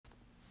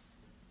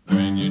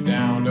you're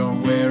down,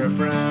 don't wear a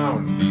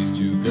frown. These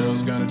two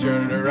girls gonna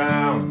turn it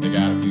around. They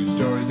got a few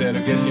stories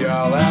that'll get you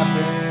all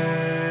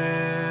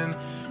laughing,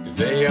 'cause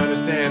they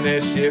understand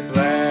that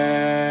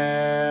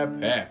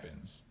shiplap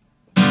happens.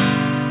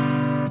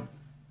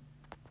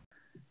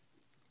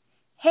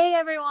 Hey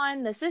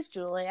everyone, this is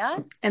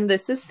Julia. And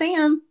this is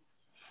Sam.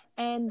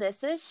 And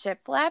this is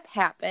Shiplap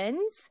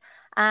Happens.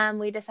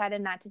 We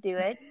decided not to do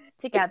it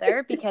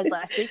together because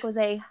last week was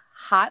a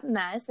hot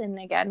mess. And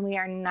again, we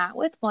are not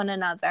with one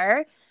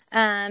another.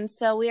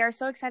 So we are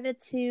so excited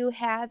to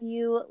have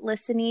you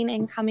listening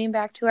and coming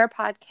back to our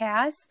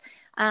podcast.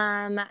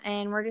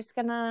 And we're just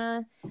going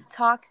to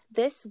talk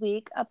this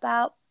week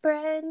about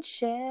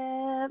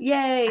friendship.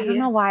 Yay. I don't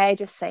know why I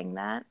just sang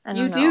that.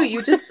 You do.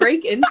 You just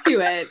break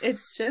into it. It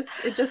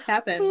just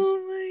happens.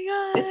 Oh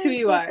my god. It's who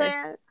you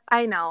are.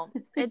 I know.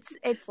 It's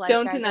like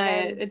don't guys, deny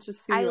like, it. It's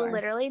just who you are. I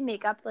literally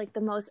make up like the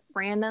most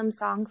random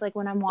songs. Like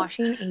when I'm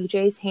washing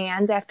AJ's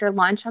hands after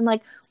lunch, I'm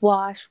like,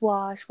 wash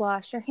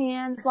your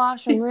hands,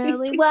 wash them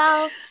really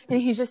well.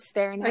 And he's just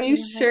staring at me. Are you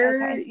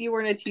sure like, okay. you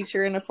weren't a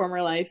teacher in a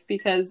former life?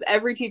 Because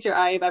every teacher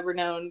I've ever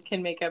known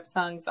can make up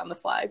songs on the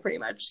fly pretty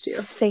much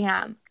too.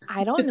 Sam,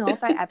 I don't know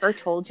if I ever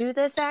told you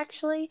this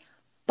actually,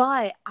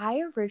 but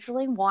I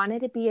originally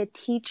wanted to be a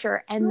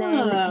teacher. And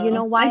then you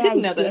know why I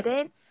didn't know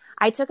this?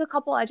 I took a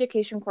couple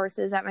education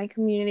courses at my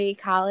community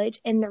college,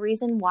 and the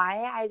reason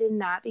why I did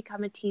not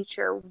become a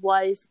teacher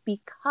was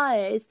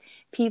because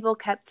people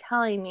kept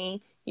telling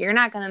me, you're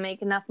not going to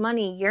make enough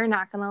money, you're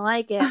not going to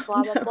like it,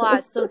 blah, blah, blah.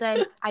 So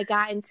then I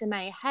got into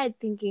my head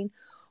thinking,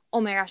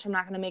 oh my gosh, I'm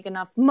not going to make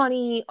enough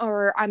money,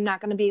 or I'm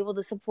not going to be able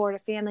to support a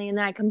family, and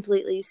then I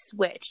completely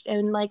switched.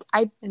 And like,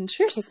 I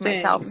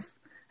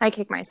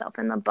kick myself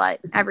in the butt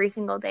every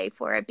single day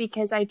for it,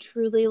 because I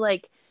truly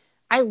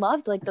I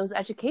loved those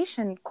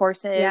education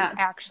courses.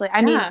 Actually,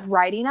 I mean,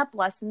 writing up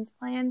lessons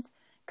plans.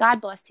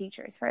 God bless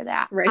teachers for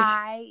that. Right.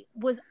 I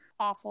was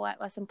awful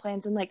at lesson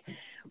plans and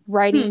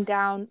writing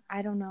down.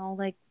 I don't know,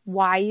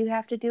 why you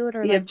have to do it,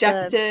 or the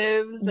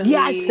objectives.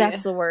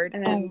 That's the word.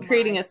 And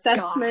creating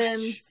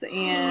assessments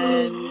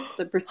and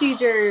the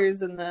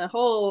procedures and the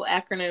whole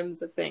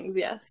acronyms of things.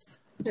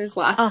 Yes, there's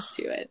lots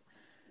to it.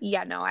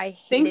 Yeah, no, I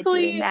hated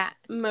doing that.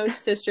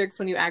 Most districts,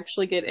 when you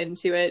actually get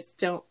into it,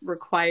 don't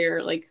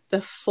require the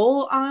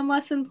full-on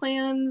lesson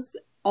plans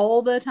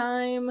all the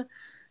time.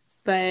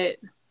 But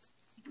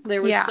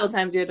there was still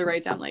times you had to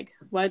write down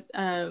what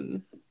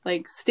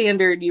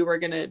standard you were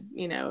gonna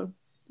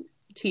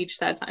teach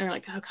that time. You're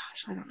like, oh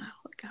gosh, I don't know.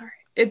 All right,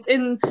 it's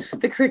in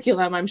the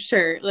curriculum, I'm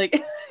sure.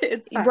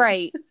 It's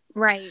fine.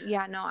 Right.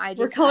 Yeah. No.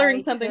 We're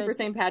coloring something for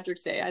St.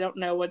 Patrick's Day. I don't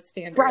know what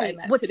standard I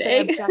met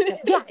today. The objective?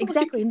 Yeah,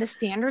 exactly. And the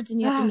standards, and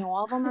you have to know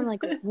all of them. I'm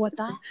like, what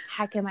the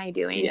heck am I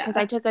doing? Because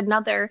I took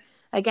another,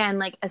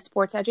 again, a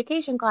sports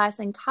education class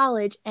in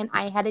college, and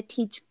I had to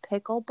teach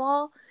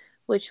pickleball.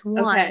 Which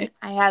I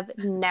have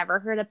never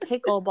heard of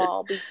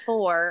pickleball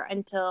before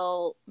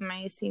until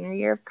my senior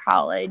year of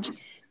college.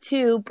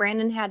 2,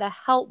 Brandon had to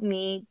help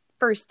me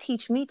first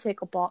teach me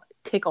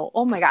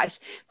oh my gosh.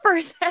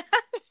 First.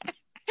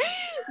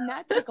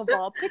 Not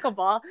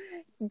pickleball.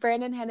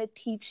 Brandon had to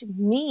teach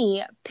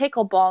me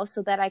pickleball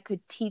so that I could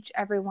teach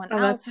everyone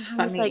else. That's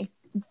funny. I was like,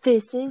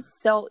 this is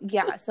so,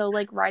 So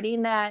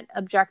writing that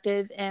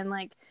objective and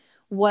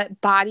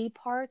what body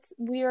parts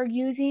we are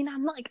using,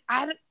 I'm like,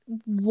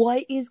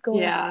 what is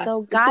going on?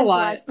 So God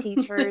bless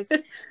teachers.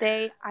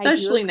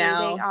 Especially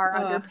now, they are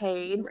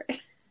underpaid. Right.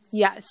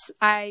 Yes,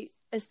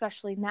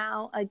 especially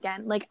now,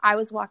 again, I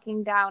was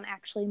walking down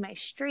actually my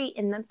street,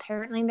 and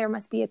apparently there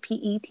must be a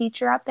PE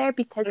teacher out there,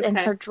 because in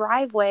her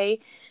driveway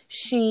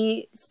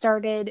she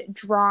started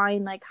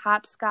drawing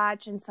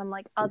hopscotch and some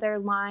other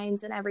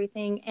lines and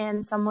everything,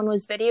 and someone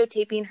was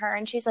videotaping her,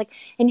 and she's like,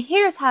 and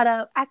here's how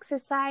to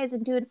exercise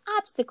and do an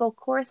obstacle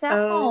course at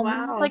home. Wow.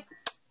 And I was like,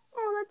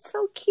 oh, that's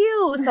so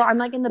cute. So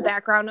I'm in the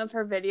background of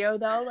her video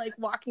though,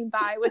 walking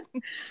by with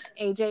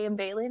AJ and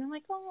Bailey, and I'm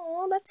like,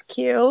 oh, that's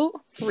cute.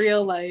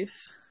 Real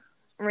life.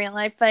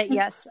 But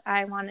yes,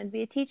 I wanted to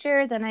be a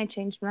teacher. Then I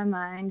changed my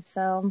mind.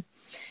 So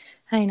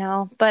I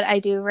know, but I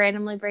do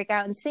randomly break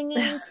out in singing.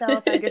 So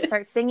if I just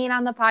start singing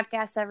on the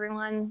podcast,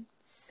 everyone,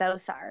 so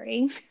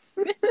sorry.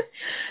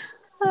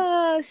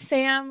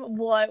 Sam,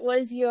 what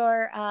was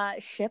your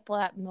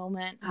shiplap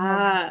moment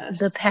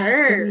the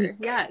past week?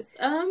 Yes.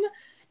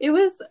 It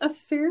was a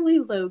fairly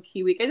low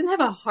key week. I didn't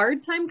have a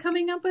hard time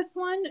coming up with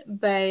one,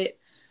 but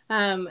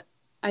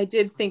I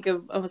did think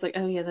I was like,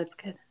 oh yeah, that's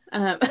good.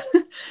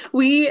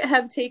 We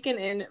have taken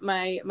in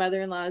my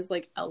mother-in-law's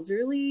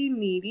elderly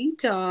needy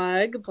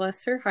dog,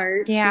 bless her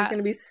heart. She's going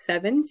to be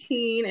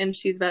 17 and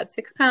she's about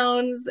 6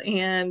 pounds,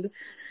 and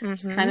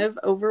just kind of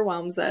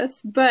overwhelms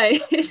us.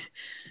 But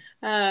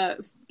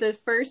the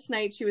first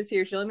night she was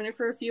here, she only been here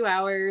for a few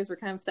hours. We're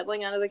kind of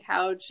settling onto the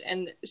couch,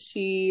 and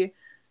she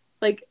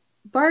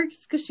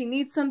barks because she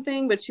needs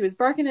something, but she was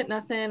barking at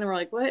nothing, and we're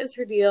like, what is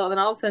her deal? And then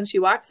all of a sudden she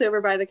walks over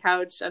by the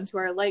couch onto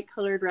our light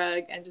colored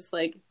rug and just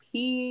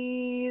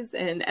pees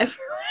and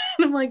everywhere.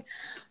 And I'm like,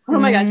 oh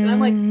my gosh. And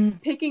I'm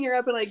picking her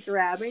up and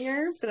grabbing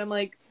her, but I'm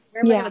like,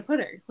 where am I going to put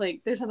her?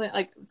 Like, there's something,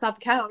 like, it's not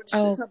the couch.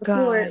 Oh, it's not the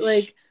floor. gosh.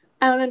 Like,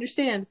 I don't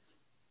understand.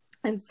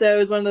 And so it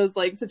was one of those,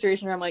 like,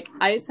 situations where I'm like,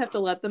 I just have to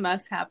let the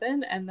mess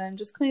happen and then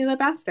just clean it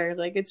up after.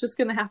 Like, it's just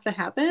going to have to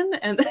happen.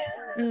 And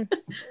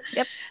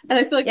Yep. And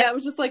I feel like that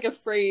was just, like, a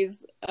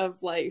phrase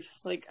of life.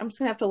 Like, I'm just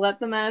going to have to let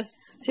the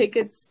mess take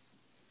its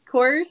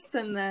course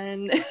and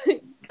then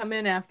come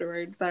in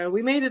afterward. So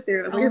we made it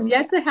through. We've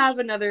yet to have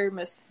another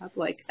mishap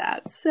like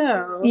that.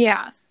 So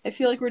yeah, I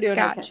feel like we're doing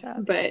gotcha.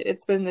 okay. But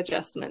it's been an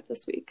adjustment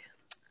this week.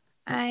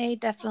 I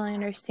definitely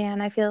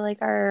understand. I feel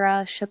like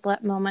our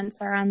shiplet moments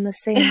are on the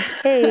same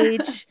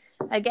page.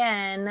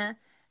 Again,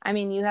 I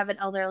mean, you have an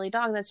elderly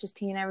dog that's just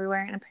peeing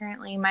everywhere, and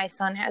apparently my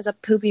son has a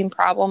pooping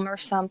problem or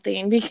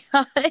something,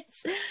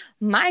 because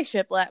my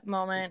shiplet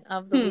moment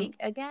of the week,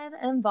 again,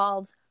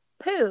 involves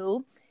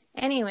poo.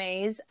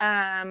 Anyways,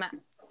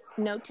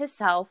 note to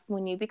self,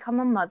 when you become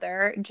a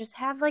mother, just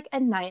have like a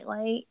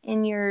nightlight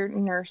in your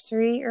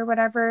nursery or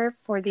whatever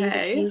for these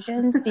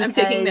occasions. Because I'm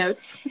taking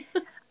notes.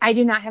 I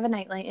do not have a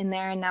nightlight in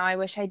there, and now I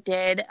wish I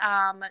did.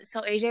 So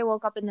AJ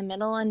woke up in the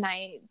middle of the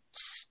night,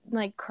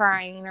 like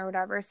crying or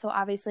whatever. So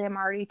obviously I'm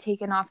already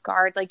taken off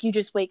guard. Like, you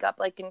just wake up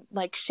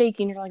like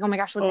shaking. You're like, oh my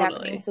gosh, what's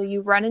happening? So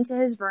you run into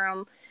his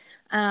room,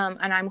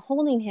 and I'm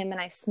holding him, and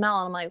I smell,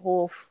 and I'm like,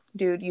 oof,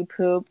 dude, you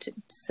pooped.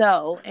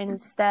 So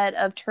instead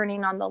of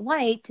turning on the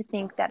light to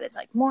think that it's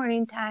like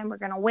morning time, we're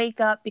going to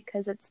wake up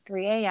because it's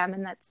 3 a.m.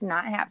 and that's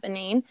not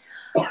happening,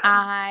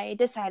 I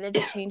decided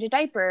to change a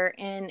diaper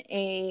in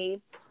a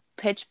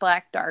pitch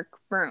black dark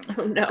room.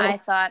 Oh, no. I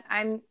thought,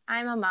 I'm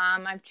a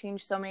mom, I've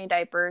changed so many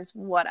diapers,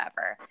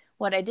 whatever.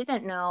 What I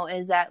didn't know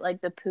is that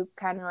like the poop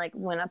kind of like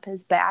went up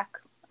his back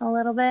a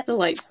little bit.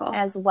 Delightful.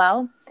 As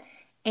well.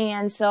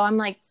 And so I'm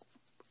like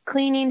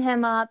cleaning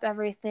him up,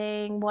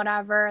 everything,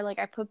 whatever. Like,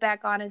 I put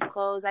back on his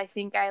clothes. I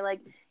think I like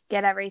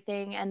get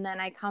everything, and then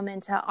I come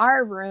into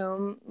our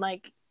room.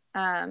 Like,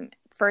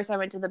 first I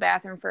went to the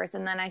bathroom first,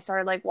 and then I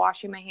started like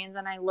washing my hands,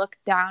 and I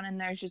looked down, and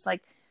there's just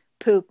like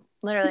poop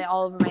literally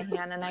all over my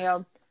hand, and I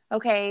go,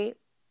 okay,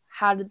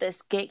 how did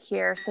this get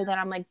here? So then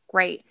I'm like,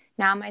 great,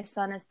 now my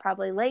son is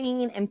probably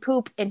laying in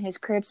poop in his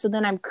crib. So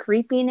then I'm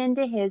creeping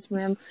into his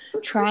room,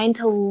 trying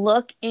to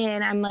look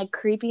in. I'm like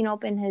creeping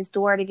open his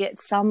door to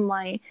get some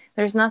light.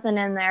 There's nothing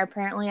in there.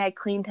 Apparently I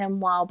cleaned him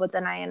well, but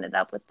then I ended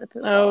up with the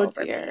poop all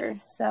over me.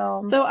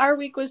 So our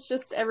week was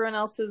just everyone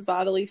else's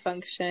bodily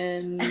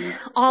function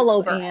all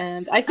over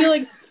and us. I feel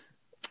like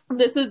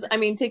this is, I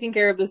mean, taking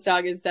care of this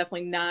dog is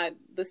definitely not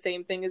the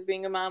same thing as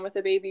being a mom with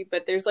a baby,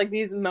 but there's like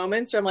these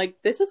moments where I'm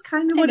like, this is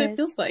kind of what it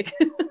feels like.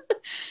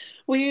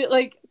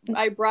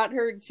 I brought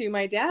her to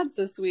my dad's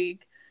this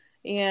week,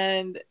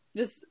 and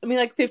just, I mean,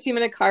 like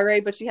 15-minute car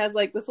ride, but she has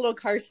like this little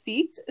car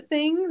seat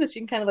thing that she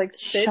can kind of like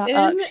sit in.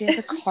 Up. She has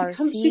a car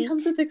seat. She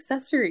comes with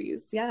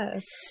accessories.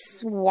 Yes.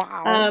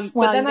 Wow.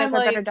 But then you guys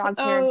I'm are better dog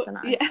parents than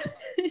us. Yeah.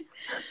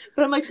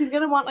 But I'm like, she's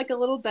gonna want like a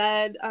little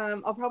bed.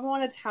 I'll probably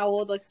want a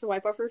towel like to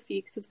wipe off her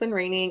feet because it's been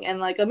raining, and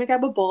like let me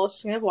grab a bowl.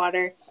 She's gonna have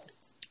water.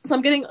 So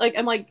I'm getting like,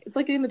 it's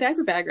like getting the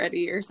diaper bag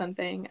ready or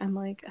something. I'm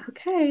like,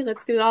 okay,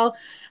 let's get it all. And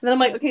then I'm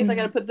like, okay, so I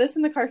got to put this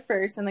in the car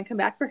first and then come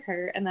back for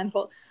her and then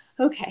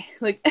okay.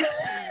 Like,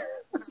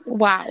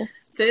 wow.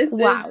 This is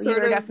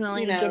you're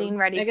definitely getting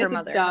ready for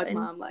motherhood. Dog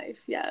mom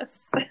life. Yes.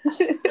 Oh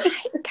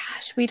my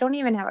gosh, we don't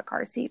even have a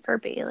car seat for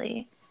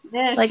Bailey.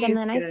 Yeah, like, and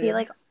then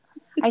good.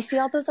 I see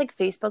all those like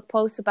Facebook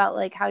posts about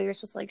like how you're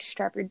supposed to like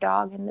strap your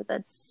dog into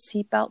the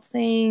seatbelt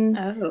thing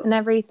and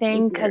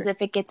everything, because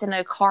if it gets in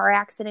a car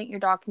accident, your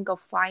dog can go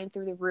flying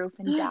through the roof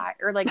and die,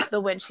 or like the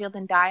windshield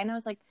and die. And I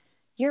was like,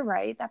 you're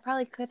right, that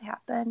probably could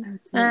happen.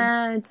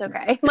 It's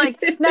okay.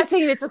 Like, not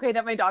saying it's okay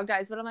that my dog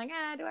dies, but I'm like,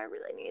 do I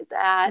really need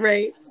that?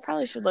 Right.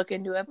 Probably should look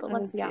into it, but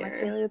let's be honest,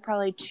 Bailey would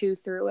probably chew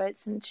through it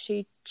since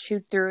she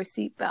chewed through a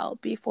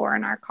seatbelt before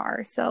in our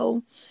car.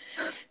 So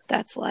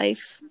that's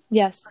life.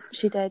 Yes,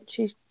 she did.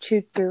 She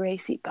chewed through a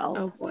seatbelt.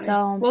 Oh boy.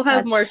 So we'll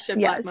have more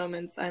shipwreck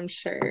moments, I'm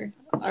sure.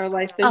 Our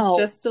life is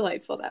just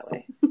delightful that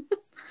way.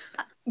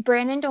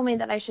 Brandon told me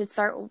that I should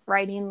start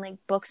writing like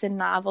books and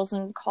novels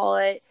and call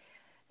it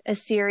A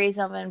Series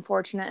of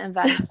Unfortunate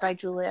Events by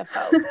Julia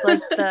Folks,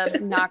 like the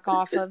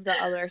knockoff of the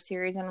other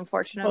series of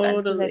Unfortunate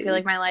Events, because I feel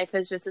like my life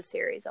is just a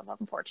series of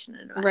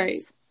unfortunate events. Right.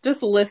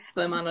 Just list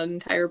them on an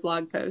entire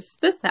blog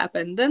post. This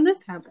happened, then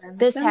this happened.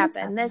 This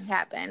happened.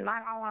 Blah,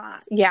 blah, blah.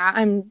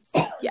 Yeah,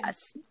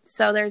 yes.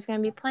 So there's going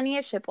to be plenty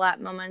of shiplap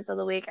moments of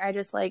the week. I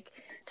just like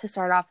to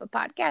start off a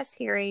podcast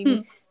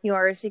hearing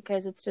yours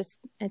because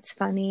it's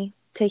funny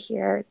to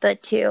hear the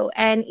two.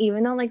 And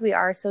even though like we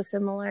are so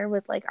similar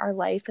with like our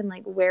life and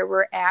like where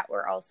we're at,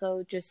 we're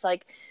also just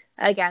like,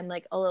 again,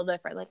 like a little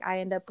different. Like I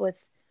end up with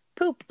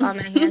poop on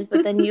my hands,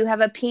 but then you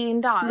have a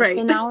peeing dog. Right.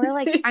 So now we're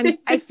like,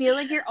 I feel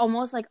like you're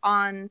almost like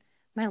on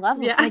my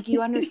level. Yeah. Like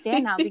you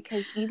understand now,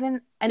 because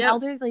even an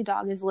elderly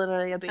dog is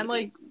literally a baby. I'm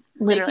like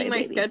making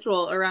my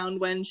schedule around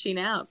when she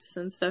naps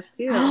and stuff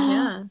too.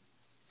 Yeah.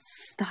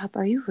 Stop.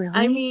 Are you really?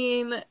 I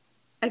mean,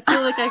 I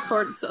feel like I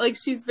hoard, so, like,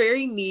 she's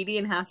very needy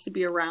and has to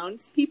be around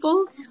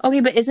people.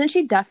 Okay, but isn't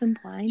she deaf and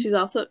blind? She's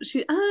also,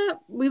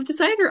 we've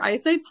decided her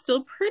eyesight's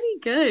still pretty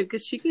good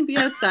because she can be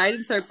outside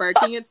and start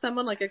barking at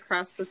someone like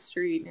across the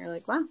street. And you're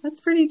like, wow, that's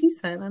pretty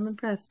decent. I'm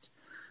impressed.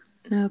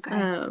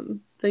 Okay.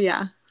 But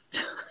yeah.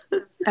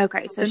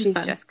 Okay, so she's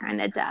fun. just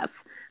kind of deaf.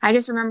 I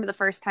just remember the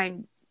first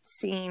time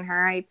seeing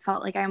her, I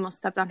felt like I almost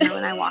stepped on her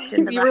when I walked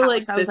into the house.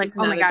 Like, I was like,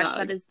 oh my gosh,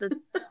 that is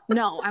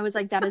I was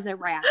like, that is a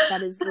rat.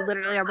 That is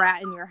literally a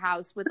rat in your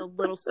house with a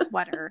little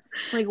sweater.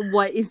 Like,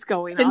 what is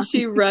going on? And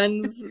she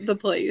runs the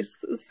place.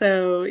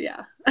 So,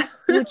 yeah.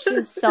 Which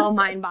is so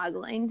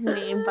mind-boggling to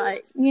me.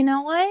 But you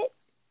know what?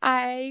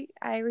 I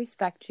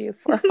respect you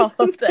for all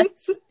of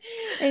this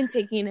and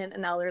taking in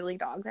an elderly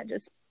dog that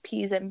just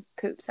pees and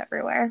poops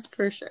everywhere.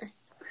 For sure.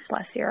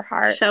 Bless your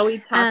heart. Shall we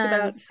talk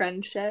about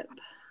friendship?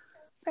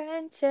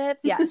 Friendship,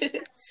 yes.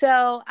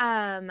 So,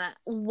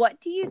 what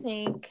do you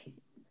think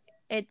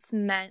it's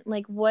meant?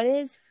 Like, what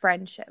is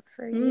friendship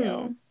for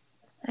you?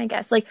 I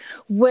guess, like,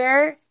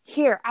 I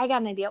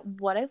got an idea.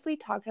 What if we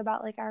talked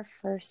about, like, our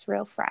first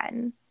real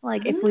friend?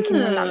 Like, if we can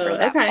remember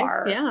that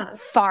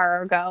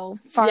far ago,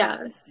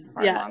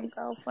 long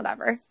ago,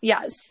 whatever.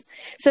 Yes.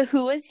 So,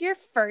 who was your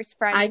first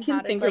friend? I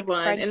can think of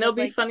one, and it'll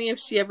be funny if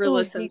she ever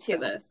listens to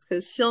this,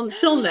 because she'll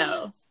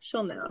know.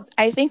 She'll know.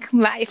 I think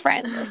my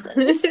friend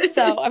listens,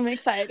 so I'm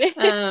excited.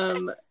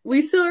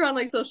 We still are on,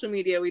 like, social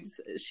media.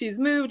 She's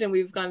moved, and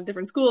we've gone to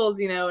different schools,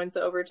 you know, and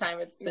so over time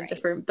it's been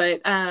different.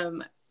 But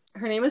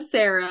her name is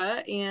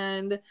Sarah,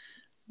 and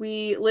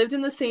we lived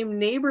in the same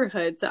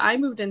neighborhood. So I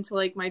moved into,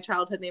 like, my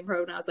childhood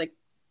neighborhood when I was like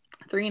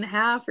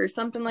 3.5 or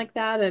something like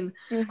that. And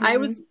I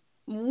was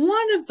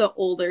one of the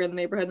older in the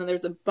neighborhood. And then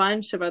there's a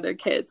bunch of other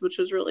kids, which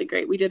was really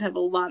great. We did have a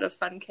lot of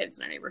fun kids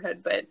in our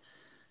neighborhood,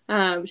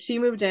 but she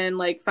moved in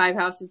like 5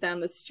 houses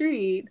down the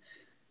street.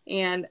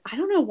 And I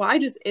don't know why,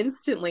 just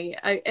instantly.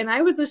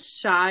 I was a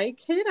shy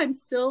kid. I'm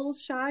still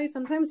shy.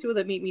 Sometimes people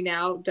that meet me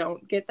now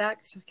don't get that.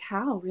 Because they're like,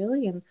 how,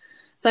 really? And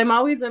so I'm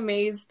always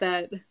amazed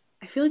that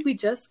I feel like we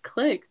just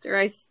clicked. Or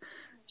I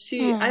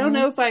don't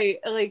know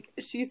if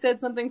she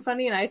said something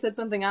funny and I said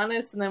something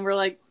honest. And then we're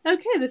like,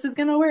 okay, this is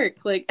going to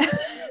work. Like,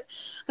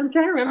 I'm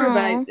trying to remember.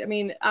 But I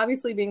mean,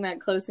 obviously being that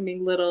close and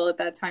being little at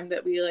that time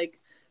that we, like,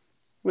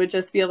 would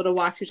just be able to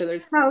walk to each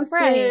other's houses.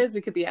 Right.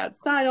 We could be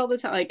outside all the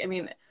time. Like, I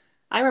mean,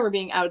 I remember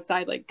being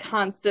outside, like,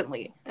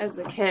 constantly as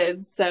a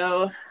kid.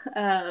 So,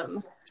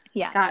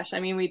 yes. Gosh, I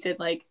mean, we did,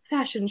 like,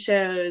 fashion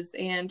shows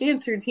and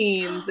dance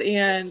routines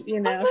and, you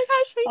know,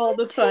 all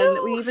the fun.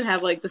 Too. We even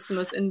have, like, just the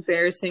most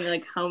embarrassing,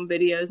 like, home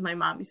videos. My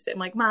mom used to, I'm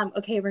like, Mom,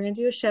 okay, we're going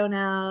to do a show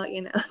now,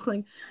 you know,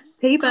 like,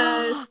 tape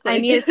us. Like, I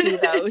need to see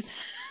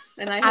those.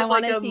 And I have,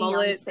 like, a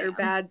mullet or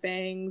bad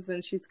bangs,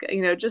 and she's,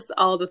 you know, just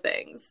all the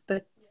things.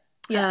 But,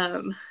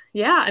 yes.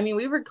 Yeah, I mean,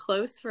 we were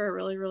close for a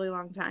really, really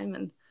long time,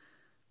 and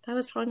that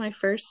was probably my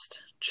first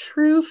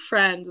true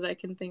friend that I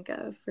can think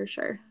of, for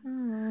sure.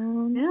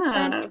 Yeah.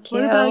 That's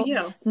cute. What about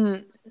you?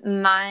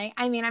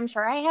 I mean, I'm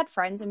sure I had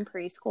friends in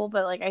preschool,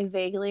 but, like, I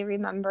vaguely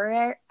remember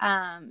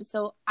it.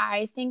 So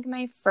I think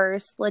my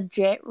first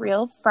legit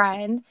real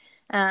friend,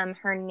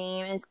 her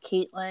name is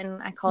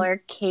Caitlin. I call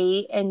her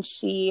Kate, and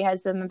she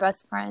has been my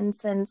best friend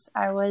since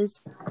I was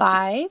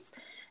 5.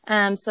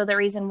 So the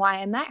reason why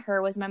I met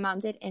her was my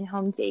mom did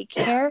in-home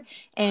daycare,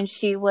 and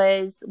she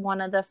was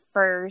one of the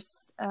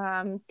first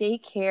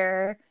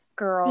daycare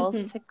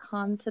girls to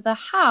come to the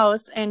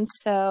house. And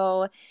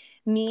so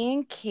me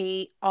and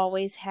Kate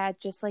always had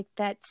just, like,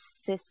 that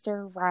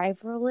sister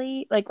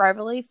rivalry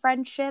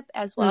friendship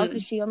as well,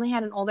 because she only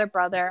had an older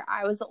brother.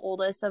 I was the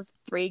oldest of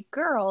 3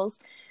 girls.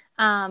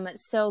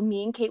 So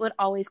me and Kate would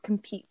always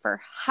compete for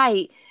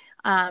height,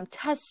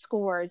 test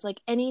scores,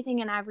 like,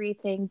 anything and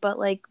everything. But,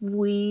 like,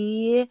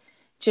 we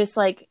just,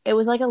 like, it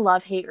was like a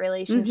love-hate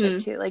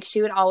relationship too. Like,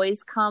 she would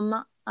always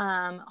come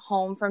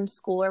home from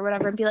school or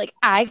whatever and be like,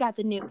 I got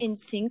the new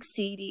NSYNC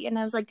CD, and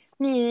I was like,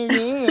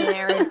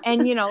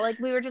 and you know, like,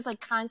 we were just, like,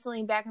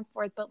 constantly back and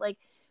forth. But, like,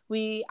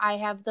 I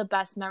have the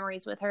best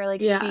memories with her.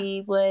 Like,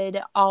 she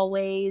would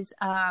always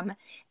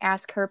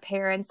ask her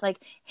parents, like,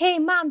 hey,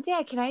 Mom,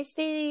 Dad, can I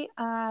stay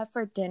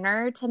for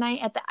dinner tonight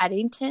at the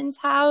Eddington's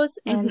house?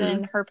 And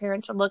then her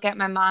parents would look at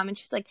my mom, and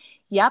she's like,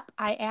 yep,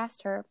 I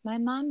asked her. My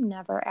mom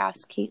never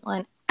asked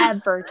Caitlin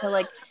ever to,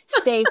 like,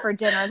 stay for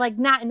dinner. Like,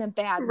 not in a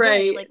bad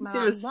way. Like, my she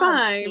was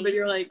fine, me. But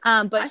you're like,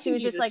 but she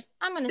was just like,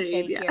 I'm going to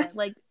stay here.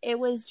 Like, it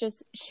was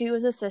just, she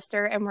was a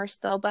sister, and we're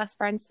still best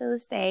friends to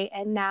this day.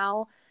 And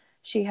now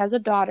she has a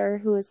daughter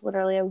who is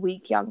literally a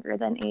week younger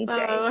than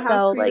AJ.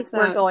 So, like,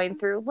 we're going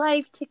through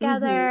life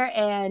together.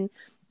 And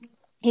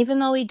even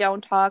though we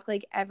don't talk,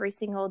 like, every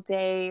single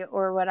day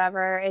or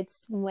whatever,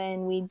 it's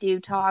when we do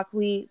talk,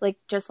 we, like,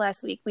 just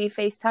last week, we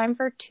FaceTime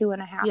for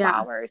 2.5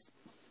 hours,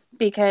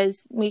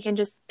 because we can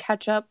just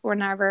catch up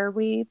whenever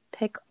we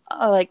pick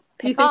Do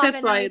you think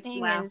that's why it's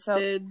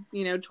lasted,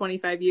 you know,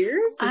 25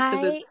 years? Just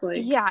because it's, like...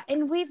 Yeah,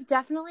 and we've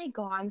definitely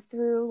gone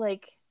through,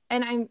 like,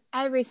 and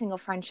every single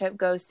friendship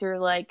goes through,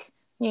 like,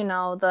 you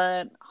know,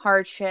 the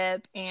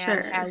hardship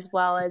and as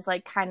well as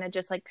like kind of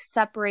just like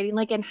separating.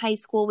 Like in high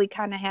school, we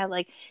kind of had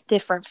like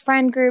different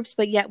friend groups,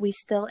 but yet we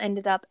still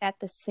ended up at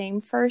the same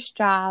first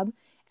job.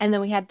 And then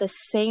we had the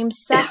same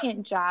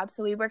second job.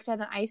 So we worked at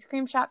an ice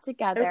cream shop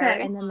together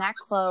and then that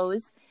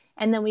closed.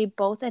 And then we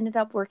both ended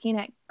up working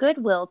at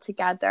Goodwill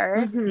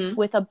together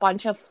with a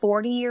bunch of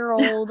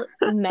 40-year-old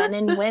men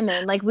and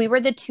women. Like we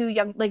were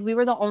we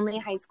were the only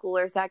high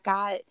schoolers that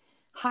got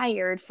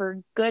hired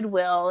for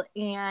Goodwill.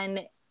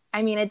 And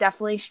I mean, it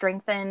definitely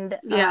strengthened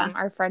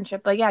our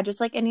friendship. But yeah,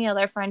 just like any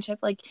other friendship,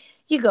 like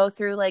you go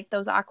through like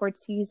those awkward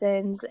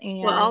seasons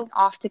and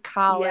off to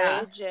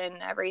college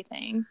and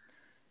everything.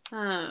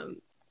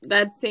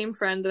 That same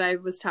friend that I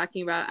was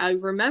talking about, I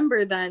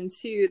remember then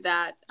too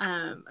that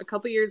a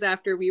couple years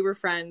after we were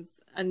friends,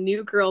 a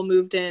new girl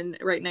moved in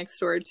right next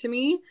door to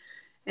me.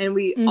 And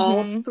we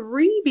all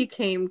three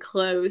became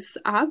close,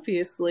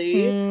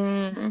 obviously.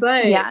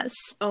 But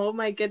oh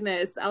my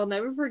goodness, I'll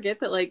never forget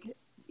that like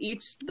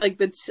each like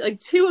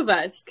two of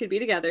us could be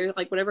together,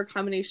 like whatever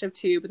combination of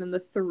two, but then the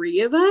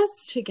three of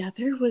us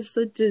together was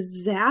a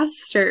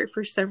disaster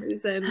for some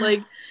reason.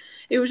 Like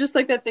it was just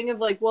like that thing of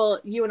like,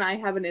 well, you and I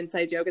have an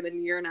inside joke and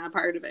then you're not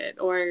part of it,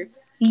 or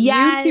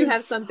you two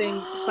have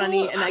something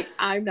funny and like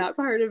I'm not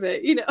part of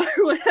it, you know,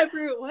 or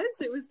whatever it was.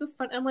 It was the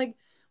fun. I'm like,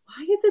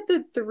 why is it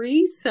the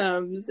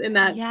threesomes in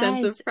that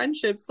sense of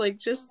friendships like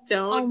just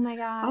don't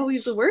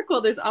always work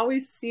well? There's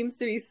always seems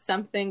to be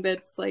something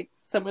that's like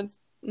someone's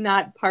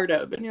not part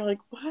of, and you're like,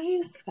 why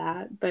is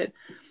that? But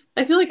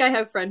I feel like I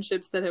have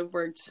friendships that have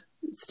worked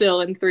still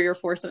in 3 or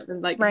 4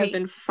 and like have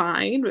been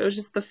fine, but it was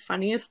just the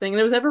funniest thing, and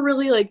it was never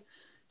really like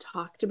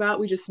talked about.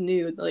 We just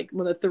knew like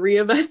when the three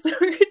of us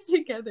were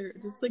together,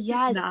 just like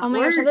oh my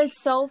gosh, it is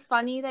so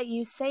funny that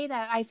you say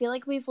that. I feel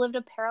like we've lived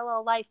a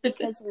parallel life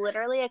because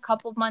literally a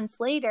couple months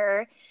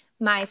later,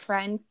 my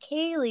friend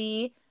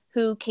Kaylee,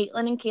 who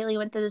Caitlin and Kaylee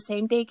went to the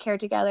same daycare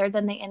together,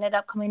 then they ended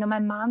up coming to my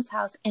mom's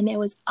house and it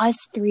was us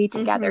three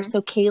together.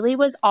 So Kaylee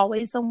was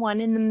always the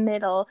one in the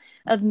middle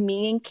of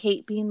me and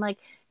Kate being like,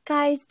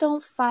 guys,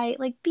 don't fight,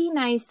 like be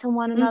nice to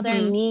one another.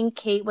 And me and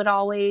Kate would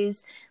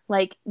always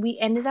like, we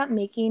ended up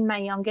making my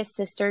youngest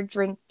sister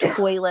drink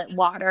toilet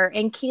water,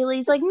 and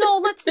Kaylee's like, no,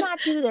 let's not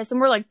do this,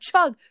 and we're like,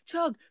 chug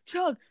chug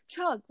chug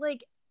chug.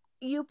 Like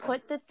you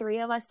put the three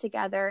of us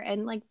together,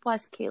 and like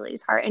bless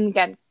Kaylee's heart. And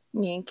again,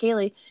 me and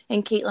Kaylee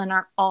and Caitlin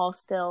are all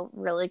still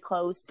really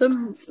close. The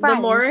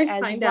more I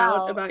find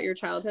out about your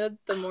childhood,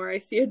 the more I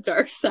see a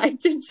dark side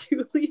to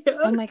Julia.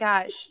 Oh my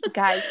gosh,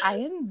 guys, I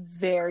am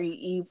very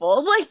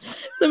evil. Like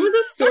some of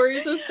the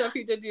stories of stuff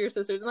you did to your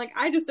sisters, and like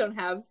I just don't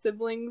have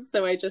siblings,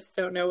 so I just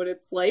don't know what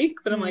it's like.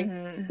 But I'm like,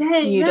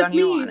 dang, you that's don't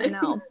even mean. want to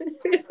know.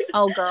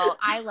 Oh girl,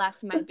 I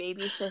left my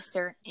baby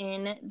sister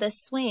in the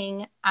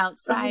swing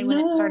outside when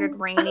it started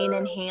raining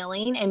and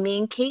hailing, and me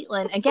and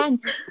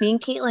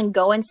Caitlin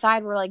go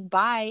inside. We're like,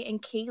 bye.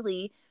 And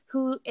Kaylee,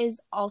 who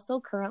is also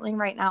currently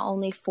right now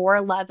only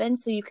 4'11",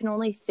 so you can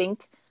only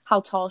think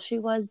how tall she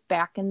was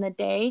back in the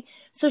day.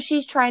 So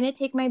she's trying to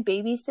take my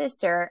baby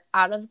sister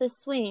out of the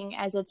swing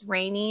as it's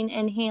raining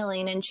and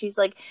hailing, and she's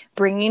like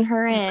bringing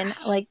her in.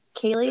 Like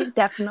Kaylee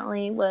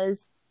definitely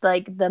was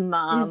like the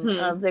mom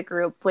of the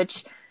group,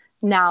 which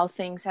now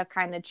things have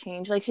kind of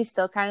changed. Like she's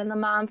still kind of the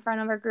mom friend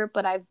of our group,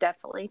 but I've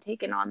definitely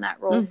taken on that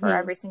role for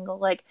every single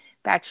like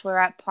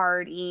bachelorette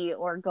party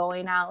or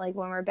going out like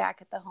when we're back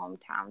at the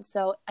hometown.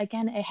 So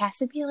again, it has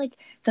to be like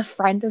the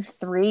friend of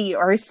 3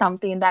 or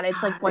something that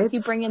it's like once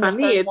you bring in the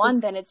third one,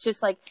 then it's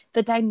just like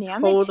the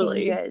dynamic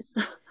changes.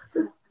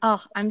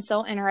 Oh, I'm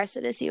so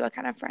interested to see what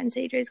kind of friends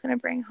AJ is going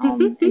to bring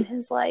home in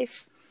his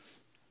life.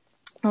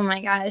 Oh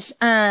my gosh.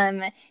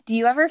 Do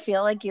you ever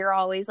feel like you're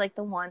always like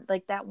the one,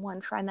 like that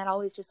one friend that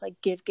always just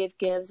like gives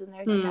and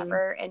there's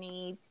never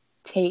any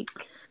take,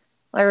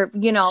 or,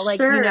 you know, like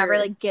you never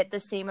like get the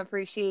same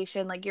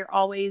appreciation. Like you're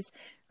always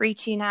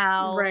reaching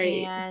out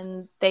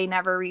and they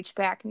never reach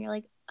back and you're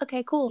like,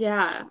 okay, cool.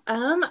 Yeah.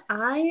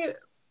 I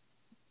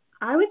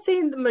would say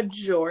in the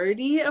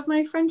majority of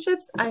my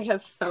friendships, I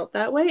have felt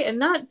that way, and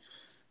not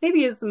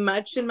maybe as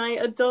much in my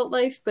adult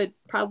life, but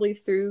probably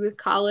through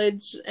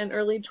college and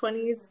early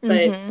 20s,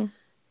 but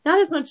not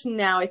as much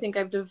now. I think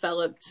I've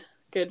developed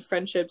good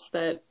friendships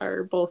that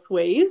are both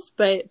ways,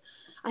 but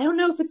I don't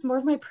know if it's more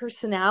of my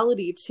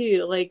personality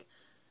too. Like,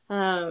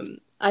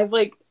 I've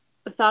like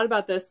thought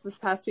about this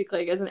past week,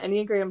 like as an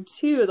Enneagram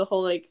 2, the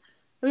whole like,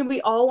 I mean, we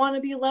all want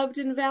to be loved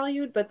and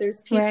valued, but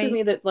there's a piece of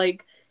me that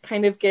like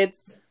kind of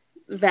gets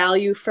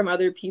value from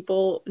other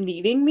people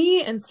needing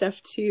me and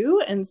stuff too,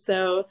 and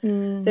so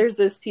there's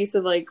this piece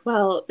of like,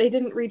 well, they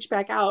didn't reach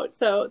back out,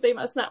 so they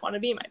must not want to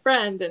be my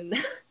friend, and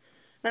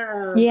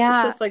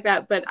stuff like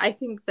that. But I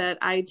think that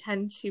I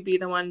tend to be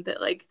the one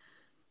that like,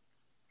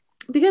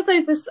 because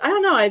I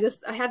don't know,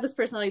 I have this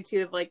personality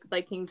too of like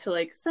liking to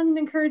like send an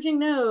encouraging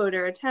note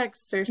or a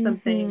text or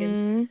something,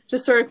 and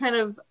just sort of kind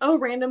of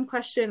random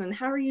question and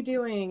how are you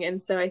doing, and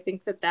so I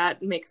think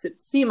that makes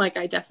it seem like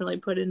I definitely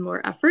put in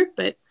more effort,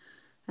 but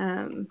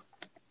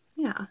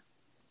yeah.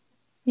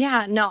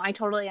 Yeah, no, I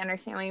totally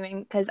understand what you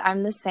mean because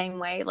I'm the same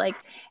way. Like,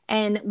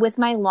 and with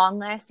my long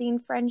lasting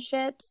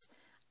friendships,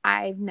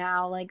 I've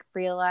now like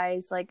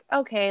realized, like,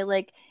 okay,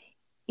 like,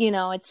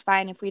 it's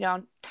fine if we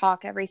don't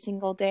talk every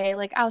single day.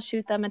 Like, I'll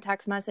shoot them a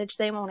text message.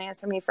 They won't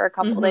answer me for a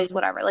couple of days,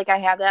 whatever. Like, I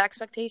have that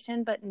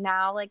expectation. But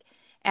now, like,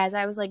 as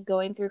I was like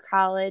going through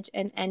college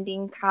and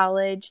ending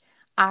college,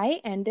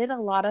 I ended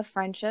a lot of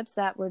friendships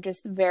that were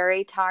just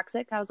very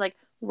toxic. I was like,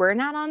 we're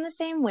not on the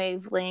same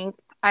wavelength.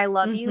 I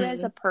love you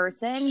as a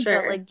person,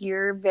 but like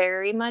you're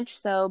very much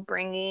so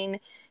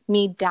bringing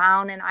me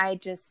down. And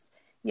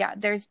yeah,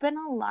 there's been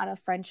a lot of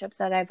friendships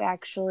that I've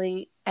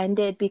actually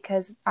ended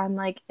because I'm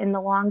like, in the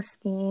long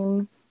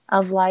scheme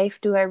of life,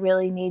 do I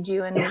really need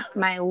you in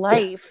my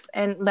life?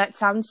 And that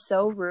sounds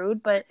so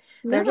rude, but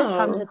there just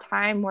comes a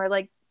time where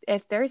like,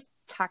 if there's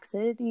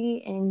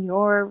toxicity in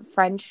your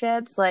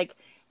friendships, like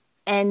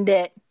end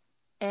it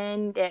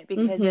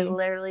because it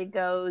literally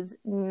goes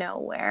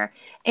nowhere.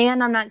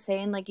 And I'm not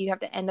saying like you have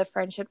to end a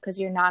friendship because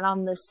you're not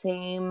on the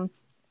same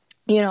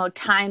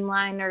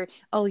timeline, or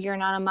oh, you're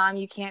not a mom,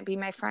 you can't be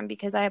my friend,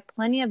 because I have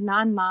plenty of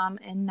non-mom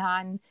and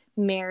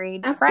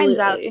non-married friends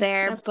out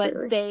there.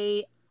 But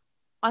they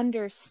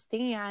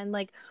understand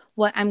like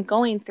what I'm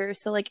going through.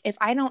 So like if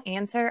I don't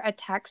answer a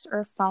text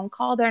or a phone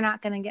call, they're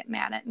not going to get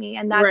mad at me.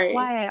 And that's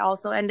why I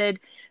also ended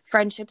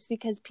friendships,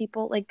 because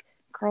people like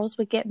girls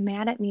would get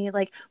mad at me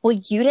like, well,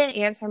 you didn't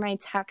answer my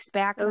text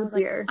back. And I was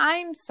like,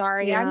 I'm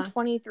sorry. I'm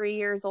 23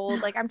 years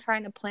old. Like, I'm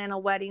trying to plan a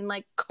wedding.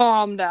 Like,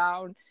 calm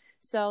down.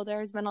 So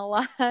there's been a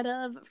lot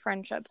of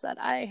friendships that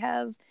I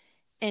have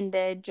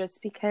ended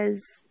just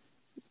because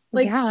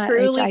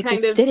truly I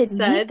kind of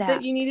said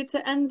that you needed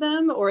to end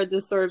them, or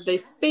just sort of they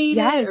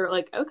faded, or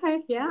like,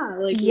 okay,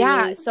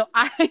 so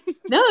I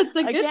no, it's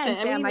a good thing.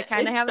 Sam, I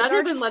kind of have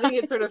better than letting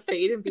it sort of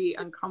fade and be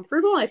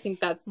uncomfortable. I think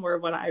that's more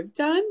of what I've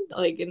done,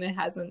 like, and it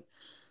hasn't.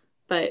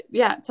 But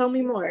yeah, tell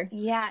me more.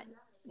 Yeah,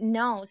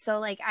 no, so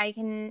like I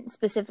can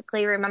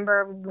specifically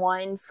remember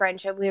one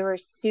friendship. We were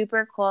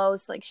super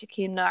close. Like, she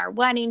came to our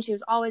wedding, she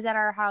was always at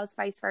our house,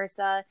 vice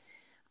versa.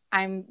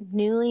 I'm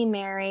newly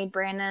married.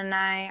 Brandon and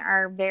I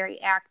are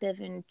very active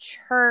in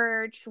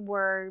church.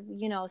 We're,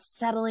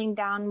 settling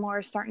down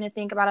more, starting to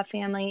think about a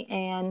family.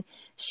 And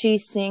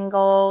she's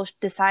single,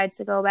 decides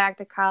to go back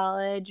to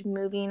college,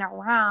 moving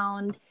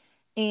around.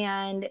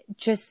 And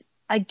just,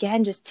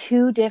 again, just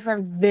two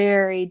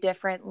very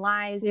different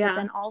lives. Yeah. But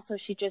then also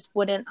she just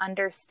wouldn't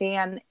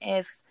understand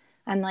if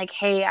I'm like,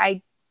 hey,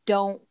 I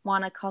don't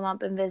want to come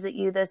up and visit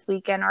you this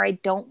weekend, or I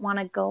don't want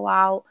to go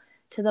out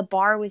to the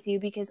bar with you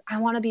because I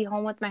want to be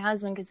home with my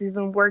husband because we've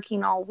been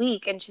working all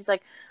week. And she's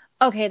like,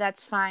 okay,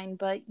 that's fine.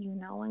 But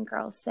when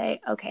girls say,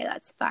 okay,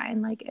 that's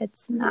fine, like,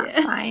 it's not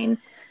fine.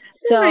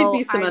 So there might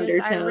be some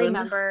undertone. I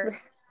remember,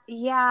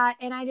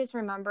 and I just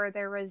remember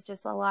there was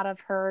just a lot of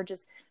her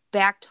just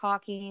back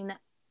talking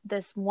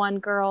this one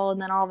girl,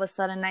 and then all of a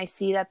sudden I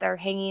see that they're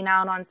hanging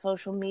out on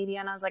social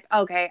media, and I was like,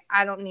 okay,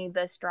 I don't need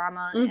this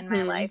drama in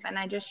my life. And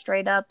I just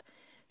straight up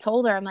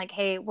told her, I'm like,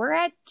 hey, we're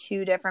at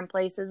two different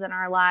places in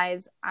our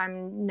lives.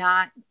 I'm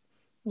not,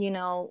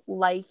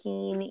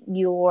 liking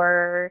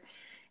your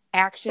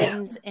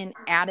actions and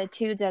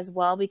attitudes as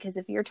well, because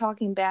if you're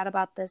talking bad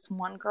about this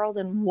one girl,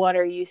 then what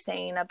are you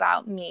saying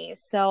about me?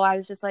 So I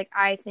was just like,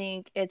 I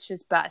think it's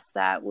just best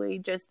that we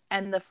just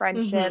end the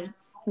friendship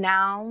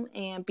now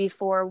and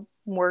before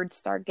words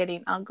start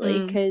getting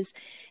ugly, because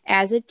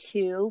as a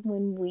two,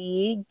 when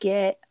we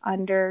get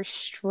under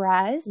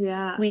stress,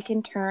 we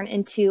can turn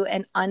into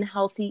an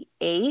unhealthy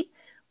eight,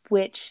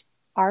 which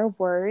our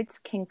words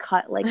can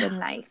cut like a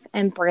knife.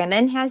 And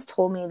Brandon has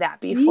told me that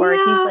before.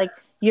 He's like,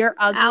 your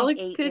ugly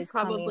Alex eight could is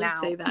probably coming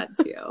out. say that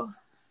too.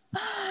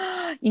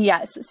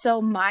 Yes.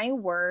 So my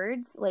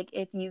words, like,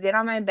 if you get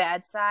on my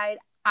bad side,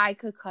 I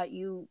could cut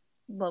you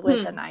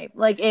with a knife.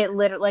 Like, it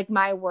literally, like,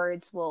 my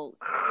words will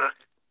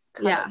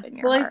cut open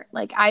your heart.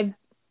 Like,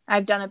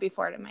 I've done it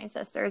before to my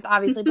sisters,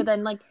 obviously, but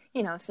then, like,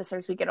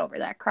 sisters, we get over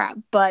that crap.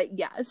 But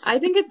yes, I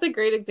think it's a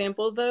great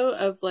example though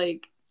of,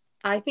 like,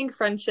 I think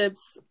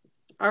friendships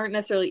aren't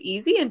necessarily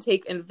easy and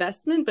take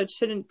investment, but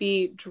shouldn't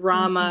be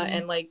drama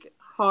and like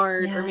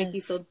hard or make you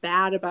feel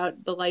bad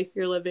about the life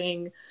you're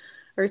living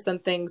or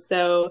something.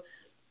 So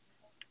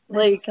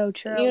like, that's so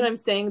true. You know what I'm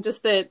saying?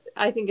 Just that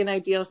I think an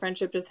ideal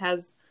friendship just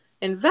has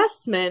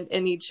investment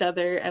in each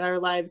other and our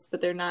lives,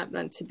 but they're not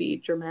meant to be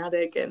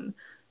dramatic and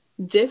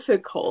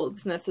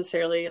difficult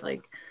necessarily,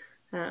 like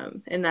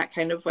in that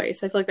kind of way.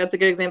 So I feel like that's a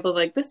good example of,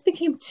 like, this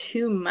became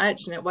too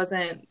much and it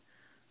wasn't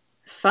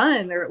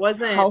fun, or it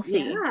wasn't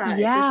healthy. It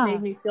just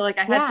made me feel like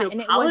I had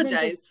to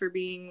apologize for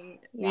being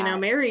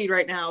married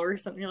right now or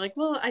something. You're like,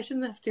 well, I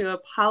shouldn't have to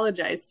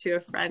apologize to a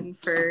friend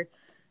for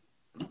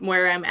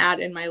where I'm at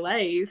in my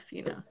life,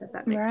 if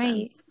that makes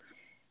sense.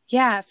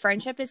 Yeah,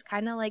 friendship is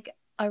kind of like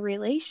a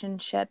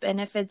relationship, and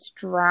if it's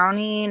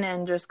drowning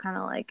and just kind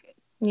of like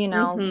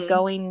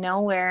going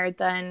nowhere,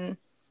 then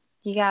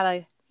you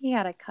gotta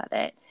cut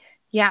it.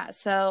 Yeah,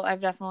 so I've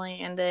definitely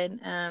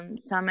ended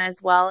some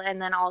as well. And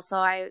then also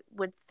I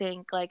would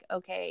think, like,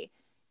 okay,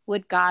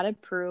 would God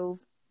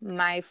approve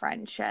my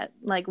friendship,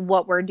 like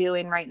what we're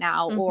doing right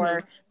now,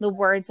 or the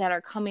words that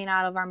are coming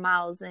out of our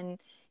mouths. And,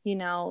 you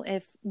know,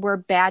 if we're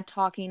bad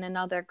talking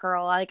another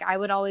girl, like I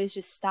would always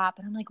just stop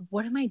and I'm like,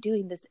 what am I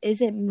doing? This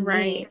isn't me.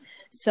 Right.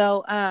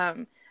 So,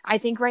 I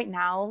think right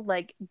now,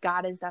 like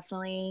God is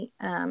definitely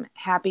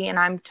happy, and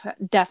I'm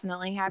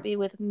definitely happy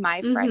with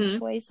my friend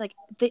choice. Like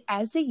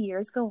as the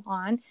years go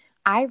on,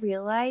 I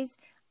realize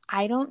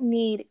I don't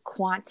need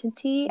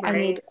quantity. Right. I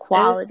need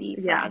quality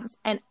friends.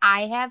 And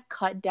I have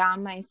cut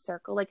down my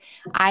circle. Like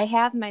I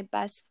have my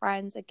best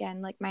friends,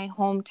 again, like my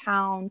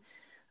hometown,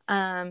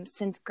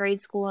 since grade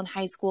school and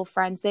high school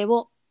friends. They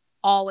will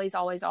always,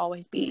 always,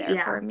 always be there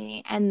for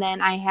me. And then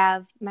I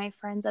have my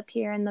friends up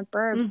here in the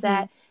burbs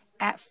that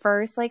at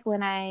first, like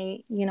when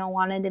I, you know,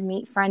 wanted to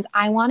meet friends,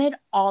 I wanted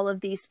all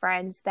of these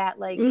friends that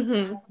like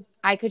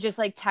I could just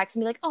like text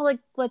me like, oh, like,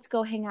 let's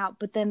go hang out.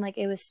 But then like,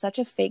 it was such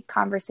a fake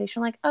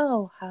conversation. Like,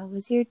 oh, how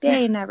was your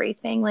day and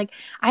everything? Like,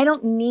 I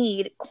don't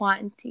need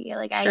quantity.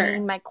 Like I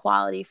need my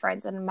quality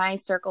friends, and my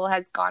circle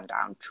has gone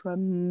down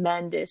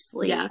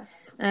tremendously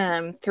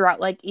throughout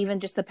like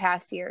even just the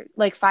past year,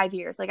 like 5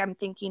 years. Like I'm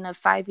thinking of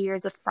 5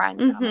 years of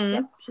friends. And I'm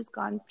like, yep, she's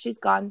gone. She's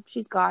gone.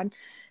 She's gone.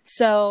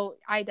 So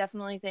I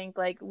definitely think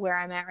like where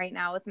I'm at right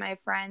now with my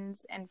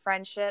friends and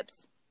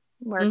friendships,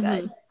 we're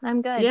good.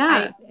 I'm good.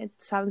 Yeah. It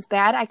sounds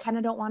bad. I kind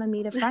of don't want to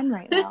meet a friend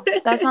right now.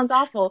 That sounds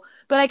awful.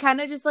 But I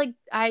kind of just like,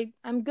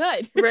 I'm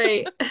good.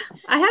 Right.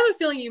 I have a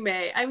feeling you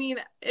may. I mean,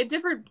 at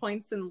different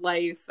points in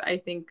life, I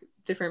think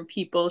different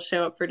people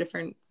show up for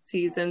different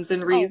seasons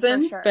and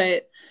reasons. Oh, for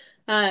sure.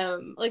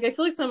 But like, I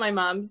feel like some of my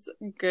mom's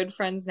good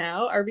friends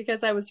now are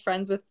because I was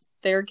friends with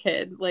their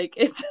kid. Like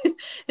it's,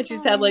 and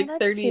she's had like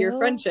 30-year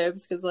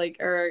friendships because like,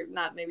 or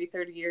not maybe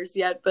 30 years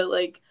yet, but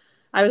like,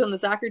 I was on the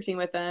soccer team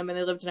with them and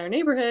they lived in our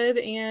neighborhood.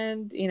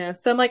 And, you know,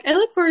 so I'm like, I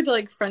look forward to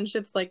like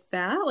friendships like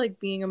that,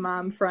 like being a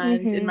mom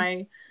friend in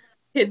my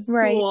kid's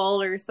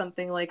school or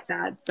something like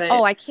that. But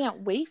I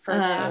can't wait for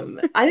that.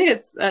 I think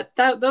it's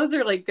those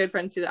are like good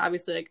friends too, that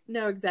obviously like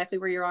know exactly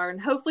where you are.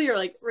 And hopefully you're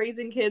like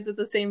raising kids with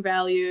the same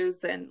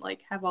values and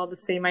like have all the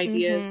same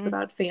ideas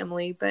about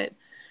family. But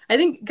I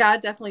think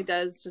God definitely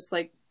does just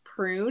like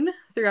prune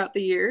throughout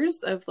the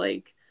years of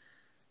like,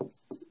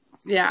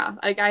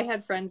 like I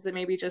had friends that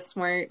maybe just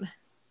weren't,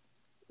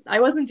 I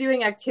wasn't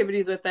doing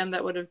activities with them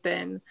that would have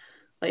been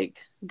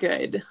like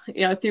good,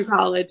 you know, through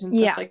college and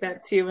stuff like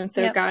that too. And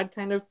so God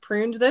kind of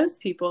pruned those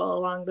people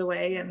along the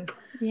way. And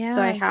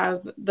so I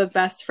have the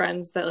best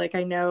friends that like,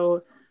 I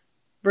know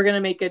we're going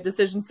to make good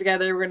decisions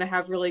together. We're going to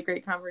have really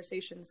great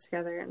conversations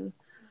together. And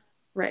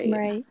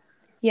right.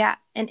 Yeah.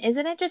 And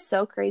isn't it just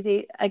so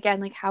crazy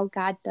again, like how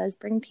God does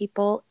bring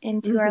people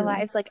into our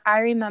lives? Like I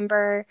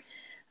remember,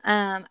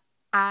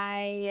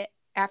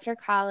 after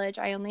college,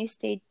 I only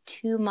stayed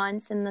 2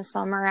 months in the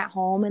summer at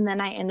home. And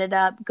then I ended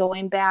up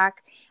going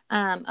back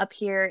up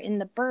here in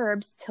the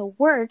burbs to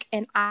work.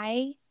 And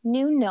I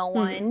knew no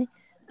one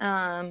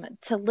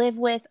to live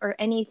with or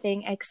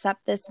anything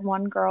except this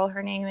one girl.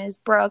 Her name is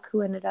Brooke,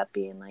 who ended up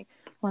being like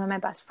one of my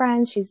best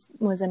friends. She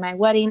was in my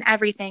wedding,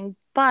 everything.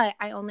 But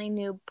I only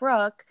knew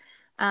Brooke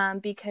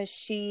because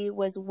she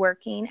was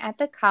working at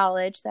the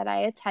college that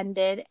I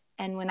attended.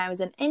 And when I was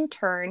an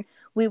intern,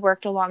 we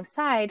worked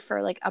alongside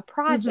for like a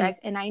project.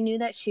 And I knew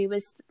that she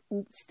was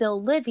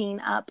still living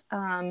up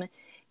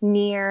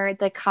near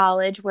the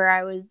college where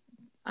I would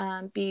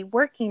be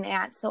working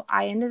at. So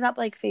I ended up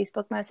like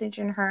Facebook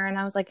messaging her and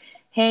I was like,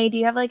 hey, do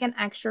you have like an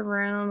extra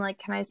room? Like,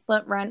 can I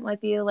split rent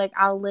with you? Like,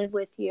 I'll live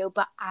with you.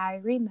 But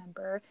I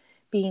remember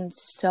being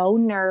so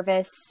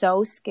nervous,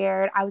 so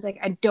scared. I was like,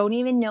 I don't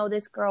even know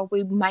this girl.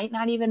 We might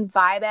not even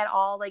vibe at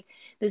all. Like,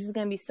 this is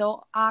going to be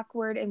so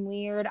awkward and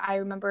weird. I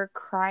remember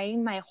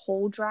crying my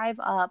whole drive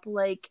up,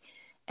 like,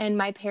 and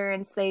my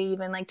parents, they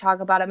even like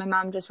talk about it. My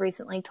mom just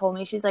recently told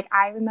me, she's like,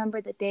 I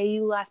remember the day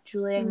you left,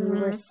 Julia, and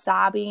you were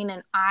sobbing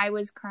and I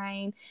was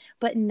crying.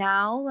 But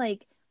now,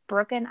 like,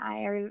 Brooke and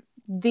I are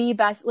the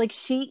best. Like,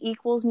 she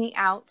equals me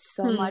out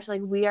so much.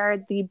 Like, we are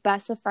the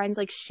best of friends.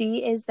 Like,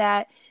 she's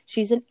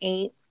an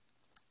 8.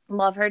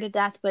 Love her to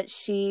death, but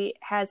she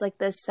has like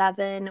the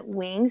 7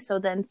 wings, so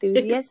the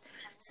enthusiast.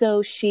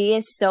 So she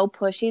is so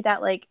pushy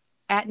that like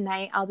at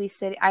night I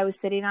was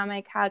sitting on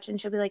my couch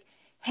and she'll be like,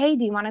 hey,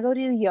 do you want to go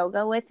do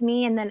yoga with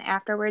me? And then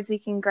afterwards we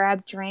can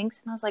grab drinks.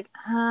 And I was like,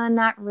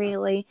 not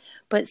really.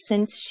 But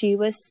since she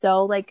was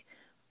so like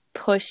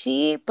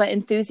pushy but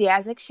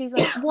enthusiastic, she's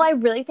like, well, I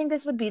really think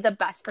this would be the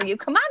best for you.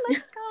 Come on,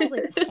 let's go.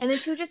 Like, and then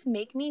she would just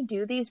make me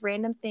do these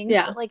random things.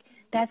 But like,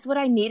 that's what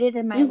I needed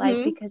in my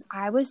life because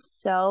I was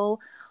so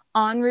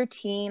on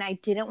routine. I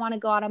didn't want to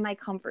go out of my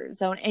comfort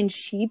zone, and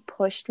she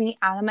pushed me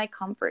out of my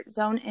comfort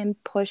zone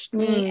and pushed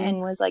me and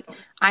was like,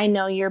 I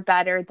know you're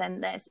better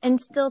than this.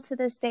 And still to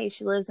this day,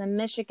 she lives in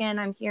Michigan.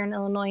 I'm here in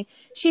Illinois.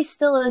 She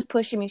still is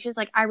pushing me. She's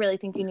like, I really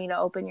think you need to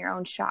open your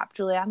own shop,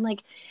 Julia. I'm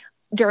like,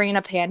 during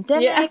a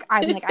pandemic. Yeah.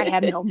 I'm like, I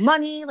have no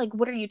money. Like,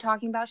 what are you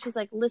talking about? She's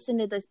like, listen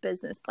to this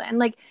business plan.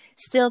 Like,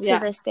 still to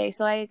this day.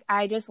 So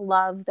I just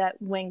love that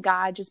when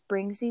God just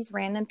brings these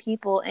random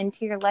people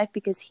into your life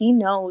because he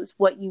knows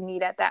what you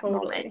need at that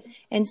moment.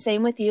 And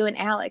same with you and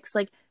Alex.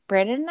 Like,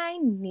 Brandon and I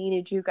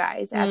needed you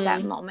guys at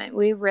that moment.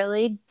 We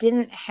really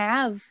didn't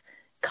have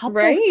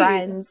couple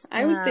friends.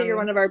 I would say you're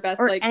one of our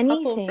best like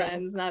couple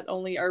friends. Not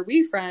only are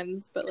we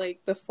friends, but like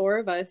the four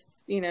of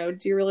us, you know,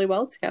 do really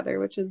well together,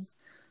 which is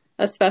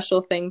a special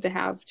thing to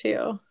have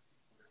too.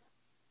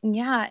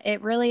 Yeah,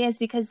 it really is,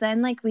 because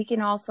then like we can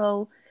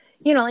also,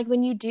 you know, like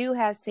when you do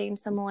have same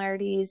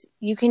similarities,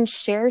 you can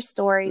share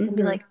stories and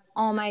be like,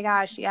 oh my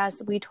gosh,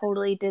 yes, we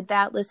totally did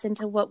that. Listen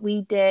to what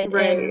we did.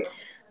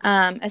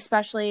 And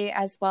especially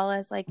as well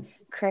as like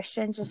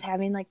Christians just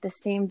having like the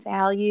same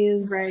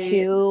values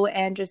too,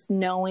 and just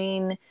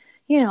knowing,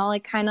 you know,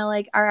 like kind of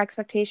like our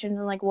expectations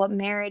and like what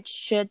marriage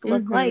should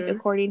look like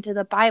according to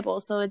the Bible.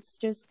 So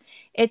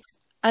it's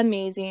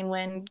amazing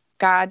when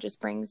God just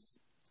brings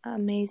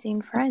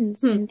amazing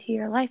friends into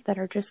your life that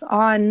are just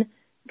on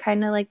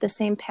kind of like the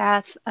same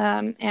path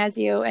as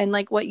you. And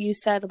like what you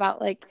said about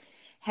like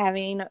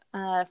having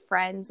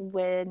friends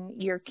when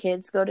your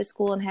kids go to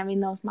school and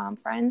having those mom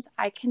friends,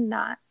 I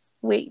cannot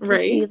wait to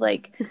see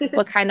like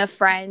what kind of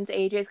friends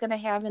AJ is going to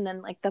have, and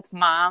then like the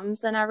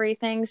moms and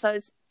everything. So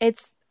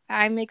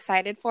I'm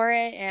excited for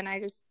it, and I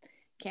just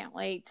can't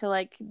wait to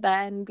like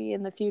then be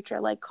in the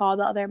future, like call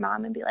the other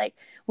mom and be like,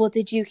 well,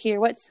 did you hear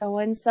what so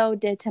and so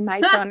did to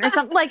my son or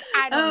something? Like,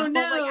 I don't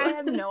know. No. Like, I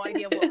have no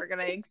idea what we're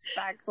gonna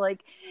expect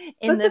like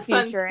in the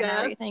future and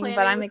everything. Planning,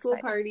 but I'm excited.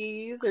 School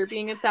parties or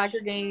being at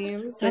soccer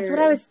games. That's what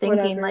I was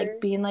thinking. Whatever.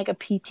 Like being like a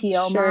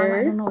PTO mom.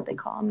 I don't know what they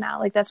call them now.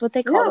 Like that's what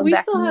they call them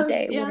back in the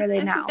day. What are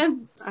they now?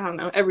 I don't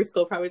know. Every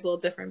school probably is a little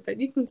different, but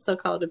you can still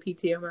call it a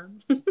PTO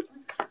mom.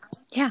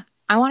 Yeah.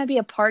 I want to be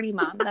a party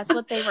mom. That's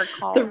what they were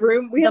called.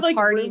 We have like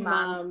party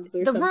moms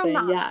or something. Room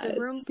moms. Yes. The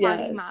room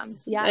party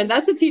moms. Yes. And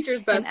that's a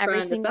teacher's best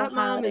friend. If that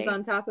mom is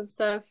on top of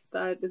stuff,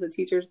 that is a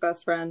teacher's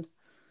best friend.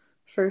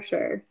 For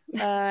sure.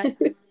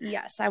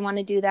 Yes, I want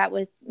to do that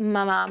with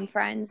my mom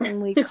friends,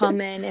 and we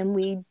come in and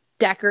we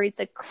decorate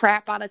the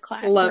crap out of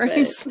classrooms. Love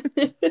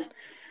it.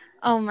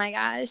 Oh my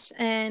gosh.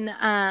 And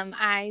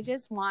I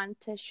just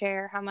want to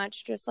share how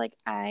much just like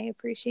I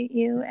appreciate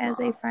you as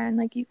a friend.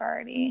 Like you've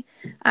already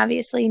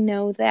obviously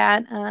know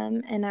that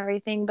and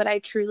everything, but I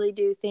truly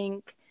do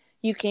think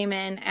you came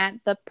in at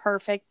the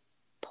perfect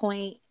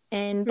point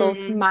in both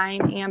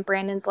mine and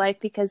Brandon's life,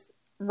 because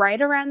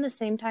right around the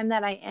same time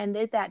that I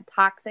ended that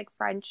toxic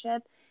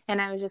friendship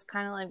and I was just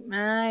kind of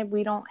like,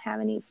 we don't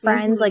have any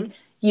friends, like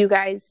you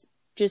guys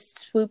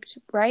just swooped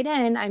right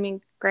in. I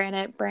mean,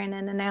 granted,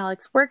 Brandon and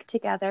Alex work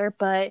together,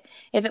 but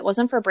if it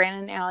wasn't for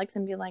Brandon and Alex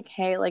and being like,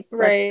 hey, like,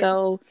 let's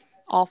go,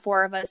 all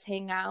four of us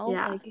hang out.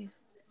 Yeah. Like,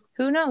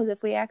 who knows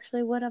if we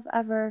actually would have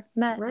ever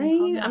met.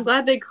 Right. I'm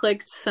glad they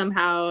clicked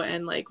somehow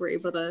and like were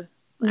able to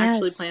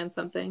actually plan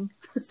something.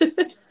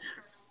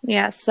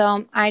 Yeah.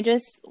 So I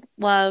just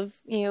love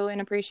you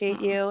and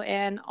appreciate you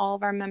and all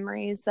of our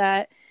memories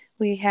that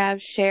we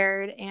have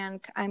shared,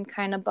 and I'm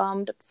kind of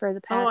bummed for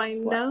the past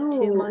 2 months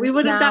we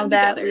would have now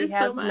that we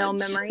have so no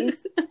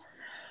memories.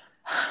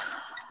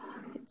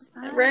 It's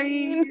fine.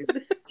 Right?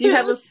 Do you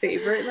have a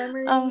favorite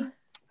memory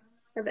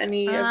of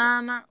any?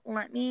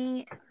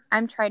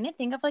 I'm trying to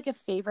think of like a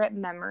favorite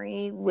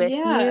memory with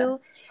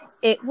you.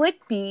 It would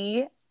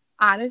be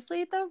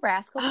honestly the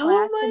Rascal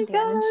Flatts and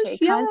Dan and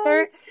Shay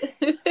concert.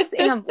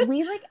 Sam,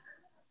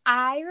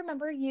 I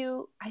remember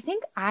you, I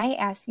think I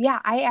asked you,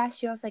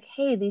 I was like,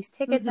 hey, these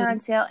tickets are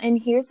on sale.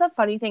 And here's the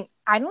funny thing.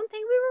 I don't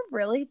think we were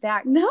really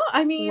that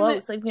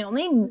close. Like we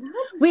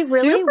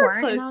really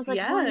weren't. Close, and I was like,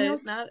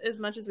 not as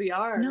much as we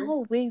are.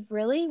 No, we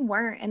really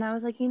weren't. And I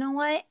was like, you know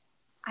what?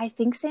 I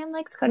think Sam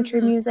likes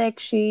country music.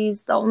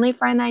 She's the only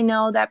friend I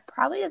know that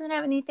probably doesn't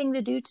have anything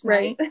to do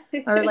tonight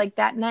or like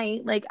that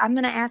night. Like I'm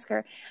going to ask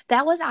her.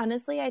 That was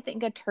honestly, I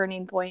think, a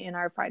turning point in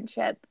our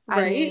friendship. Right.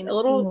 I mean,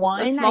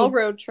 a small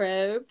road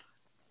trip.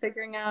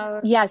 Figuring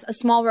out a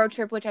small road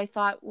trip, which I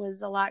thought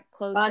was a lot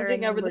closer.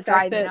 Bonding over the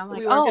fact that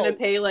we weren't going to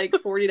pay like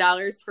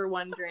 $40 for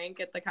one drink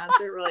at the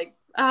concert. We're like,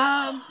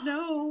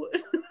 no.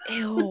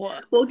 Ew.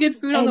 We'll get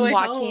food on the way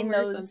home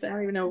or something. I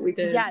don't even know what we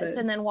did. Yes,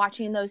 and then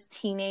watching those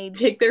teenage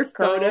take their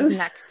photos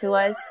next to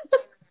us.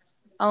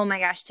 Oh my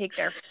gosh, take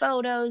their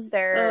photos.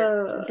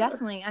 They're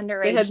definitely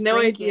underage. They had no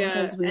idea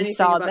because we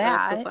saw that.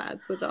 Rascal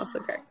Flatts, which also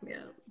cracked me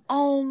up.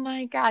 Oh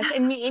my gosh.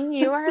 And me and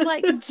you are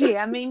like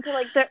jamming to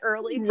like the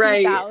early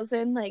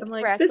 2000 like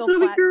Rascal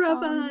Flatts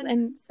songs.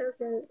 And so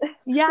good.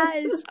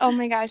 Yes. Oh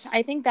my gosh.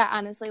 I think that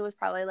honestly was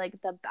probably like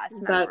the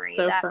best memory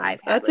that I've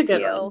had with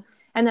you. One.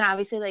 And then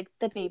obviously like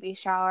the baby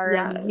shower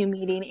and you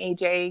meeting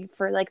AJ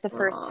for like the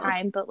first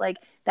time. But like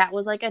that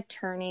was like a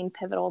turning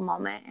pivotal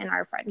moment in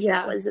our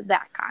friendship was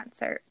that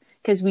concert.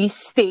 Because we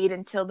stayed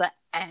until the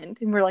end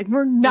and we're like,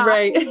 we're not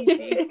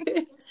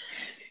leaving.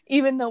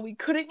 Even though we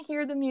couldn't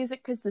hear the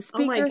music because the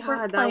speakers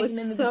were playing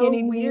in the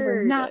beginning, we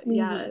were not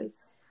leaving.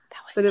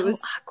 That was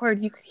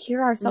awkward. You could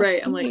hear ourselves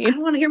singing. I'm like, I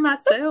don't want to hear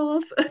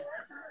myself.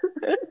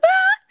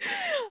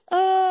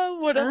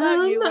 What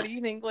about you? What do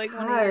you think? Like,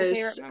 one of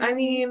your favorite memories? I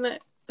mean,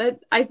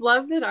 I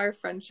love that our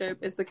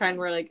friendship is the kind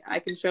where, like, I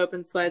can show up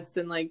in sweats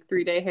and, like,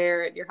 3-day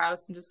hair at your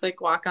house and just, like,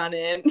 walk on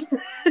in,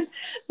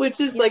 which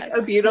is, like,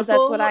 a beautiful...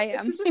 That's what I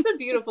am. It's just a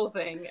beautiful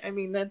thing. I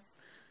mean, that's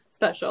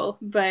special.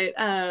 But,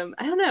 I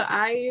don't know.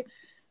 I'm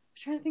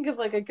trying to think of,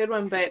 like, a good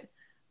one, but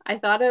I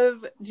thought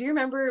of... Do you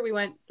remember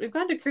we've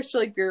gone to Crystal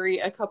Lake Brewery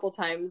a couple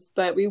times,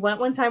 but we went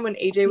one time when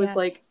AJ was,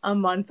 like, a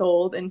month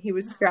old and he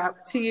was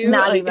strapped to you.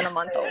 Not like, even a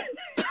month old.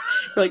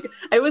 Like,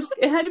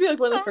 it had to be like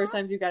one of the first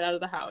times you got out of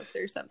the house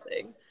or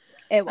something.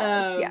 It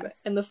was,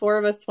 yes. And the 4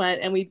 of us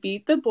went and we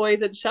beat the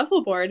boys at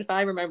shuffleboard, if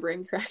I'm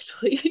remembering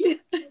correctly.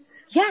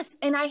 Yes,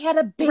 and I had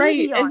a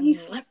baby on and he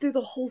slept through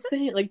the whole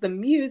thing, like the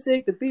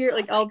music, the beer,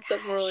 like all the stuff.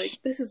 And we're like,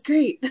 this is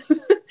great.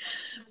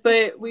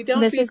 But we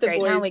don't beat the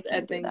boys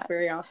at things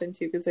very often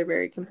too, because they're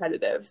very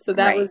competitive. So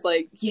that was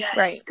like,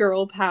 yes,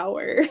 girl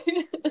power.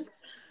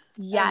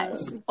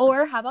 Yes.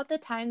 Or how about the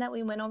time that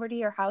we went over to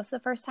your house the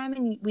first time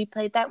and we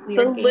played that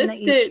weird game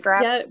that you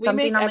strapped we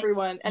something make on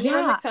everyone.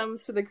 Anyone that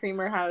comes to the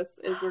Creamer house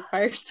is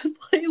required to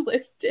play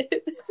Lift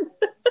It.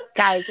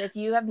 Guys, if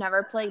you have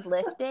never played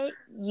Lift It,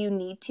 you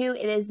need to.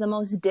 It is the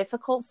most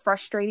difficult,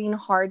 frustrating,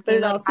 hard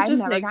game. But it also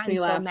just makes me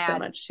laugh so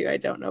much too. I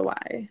don't know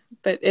why,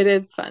 but it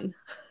is fun.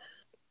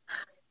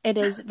 It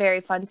is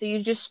very fun. So you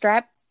just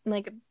strap,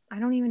 like, I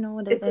don't even know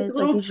what it is.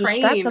 Like, you just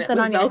strap something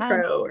on your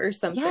head or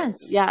something.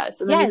 Yes. Yeah.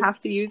 So then you have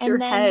to use your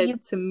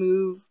head to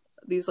move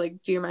these,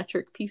 like,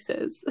 geometric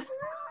pieces.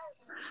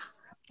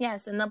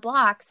 Yes, and the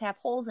blocks have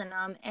holes in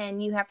them,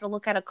 and you have to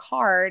look at a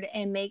card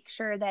and make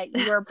sure that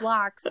your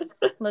blocks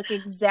look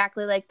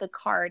exactly like the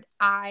card.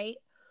 I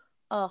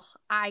was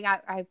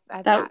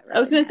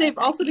gonna say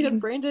also because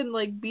Brandon,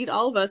 like, beat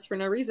all of us for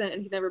no reason,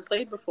 and he never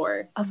played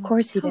before. Of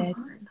course he did.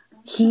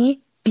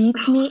 He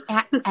beats me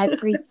at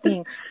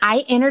everything.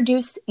 I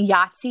introduced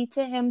Yahtzee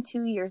to him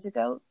 2 years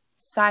ago.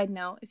 Side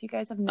note, if you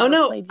guys have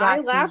never played Yahtzee, I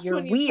laughed you're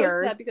when you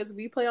weird. That because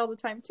we play all the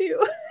time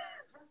too.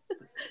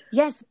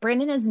 Yes,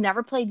 Brandon has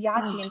never played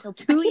Yahtzee until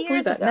 2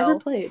 years ago. Never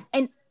played.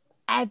 And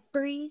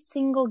every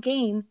single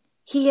game,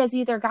 he has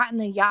either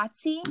gotten a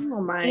Yahtzee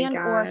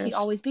or he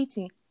always beats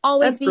me.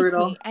 Always beats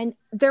me. And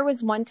there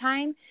was one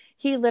time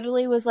he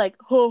literally was like,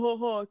 ho, ho,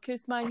 ho,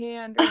 kiss my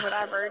hand or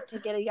whatever to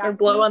get a Yahtzee. Or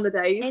blow on the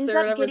dice or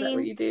whatever. Is that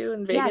what you do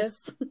in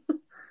Vegas? Yes.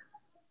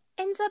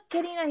 Ends up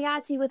getting a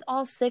Yahtzee with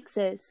all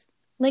 6s.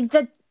 Like,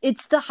 that,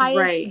 it's the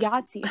highest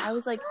Yahtzee. I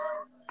was like,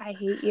 I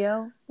hate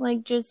you.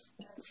 Like, just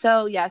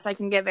so, yes, I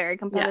can get very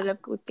competitive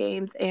with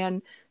games,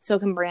 and so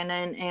can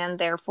Brandon. And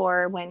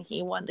therefore, when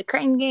he won the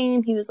crane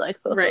game, he was like,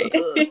 right.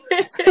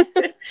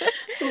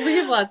 We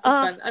have lots of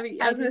fun. I mean,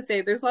 I was going to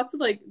say, there's lots of,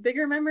 like,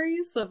 bigger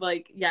memories of,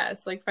 like,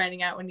 yes, like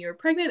finding out when you were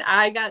pregnant.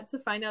 I got to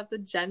find out the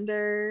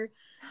gender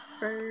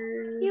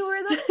first. You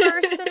were the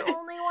first and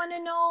only one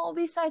to know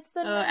besides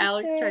the nurses.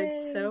 Alex tried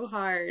so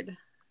hard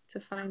to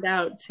find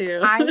out,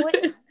 too.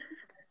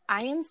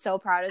 I am so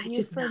proud of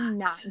you for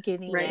not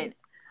giving it.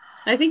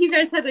 I think you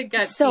guys had a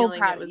gut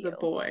feeling it was a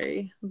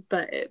boy,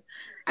 but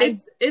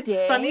it's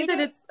funny that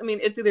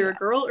it's either a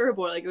girl or a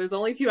boy. Like, there's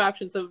only 2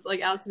 options. So,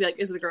 like, Alex would be like,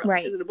 is it a girl?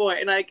 Right. Is it a boy?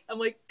 And I'm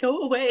like, go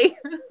away.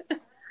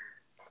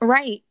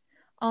 Right.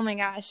 Oh my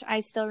gosh.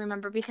 I still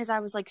remember because I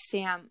was like,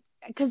 Sam,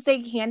 because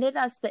they handed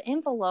us the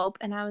envelope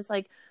and I was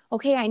like,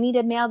 okay, I need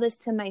to mail this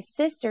to my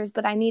sisters,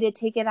 but I need to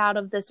take it out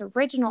of this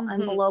original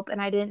envelope.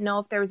 And I didn't know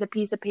if there was a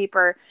piece of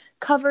paper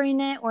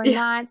covering it or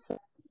not. So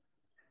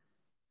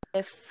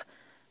if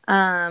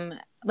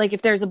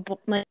there's a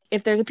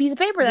piece of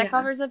paper that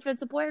covers if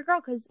it's a boy or girl,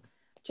 because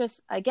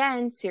just,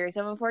 again, series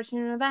of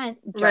unfortunate event,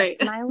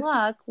 just my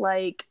luck,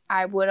 like,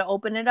 I would have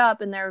opened it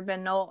up and there would have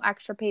been no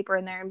extra paper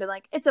in there and been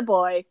like, it's a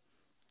boy.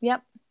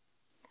 Yep.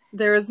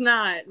 There is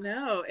not.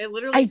 No, it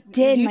literally. I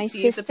did. My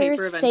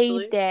sisters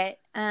saved it,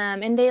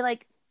 and they and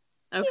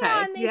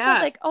they said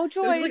like, "Oh,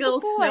 Joy, it was like it's a little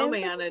boy."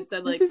 snowman. It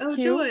said like, "Oh,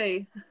 cute.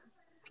 Joy."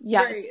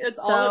 Yes, that's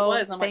all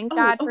it was. Thank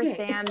God for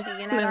Sam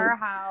being at our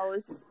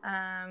house.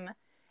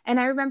 And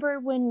I remember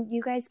when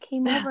you guys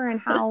came over and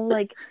how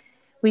like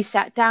we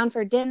sat down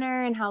for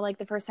dinner and how like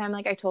the first time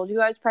like I told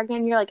you I was pregnant,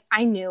 and you're like,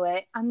 "I knew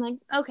it." I'm like,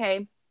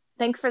 "Okay,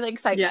 thanks for the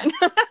excitement."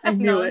 Yeah, I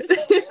knew it.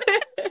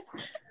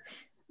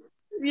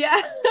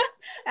 Yeah,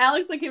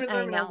 Alex like came in the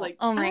room and I was like,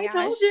 "Oh my gosh,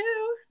 I told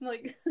you!" I'm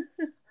like,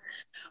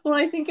 well,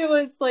 I think it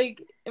was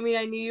like, I mean,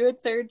 I knew you had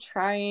started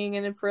trying,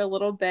 and for a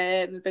little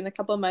bit, and it'd been a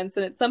couple of months,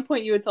 and at some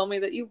point you had told me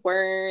that you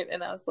weren't,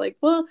 and I was like,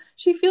 well,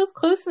 she feels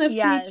close enough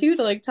to me too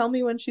to like tell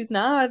me when she's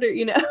not, or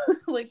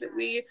like that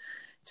we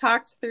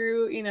talked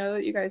through,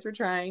 that you guys were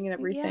trying and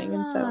everything,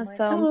 and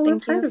so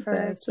thank you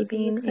for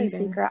keeping a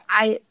secret.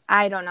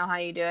 I don't know how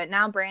you do it.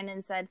 Now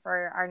Brandon said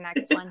for our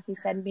next one, he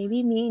said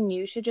maybe me and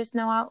you should just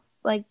know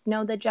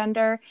the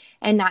gender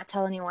and not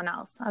tell anyone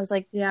else. I was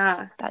like,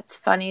 yeah, that's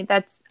funny.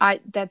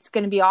 That's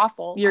gonna be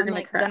awful. You're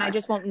gonna cry. Then I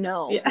just won't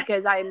know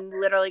because I'm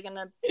literally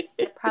gonna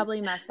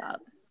probably mess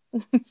up.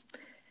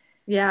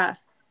 Yeah.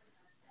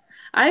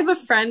 I have a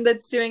friend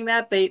that's doing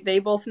that. They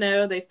both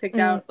know they've picked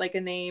out like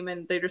a name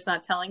and they're just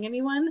not telling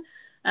anyone.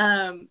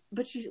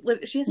 But she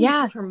hasn't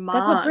told her mom.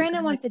 That's what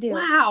Brandon wants to do.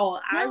 Wow,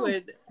 no, I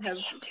would have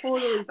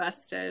totally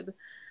busted.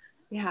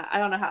 Yeah, I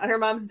don't know how. Her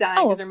mom's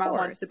dying because her mom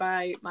wants to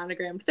buy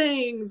monogrammed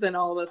things and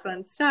all the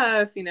fun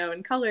stuff,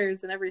 and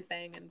colors and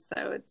everything, and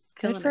so it's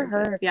killing good for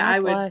her. But, yeah,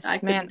 God I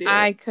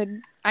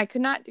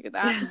could not do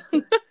that.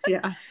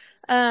 Yeah.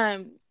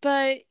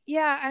 But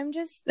yeah, I'm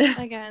just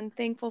again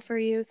thankful for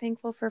you,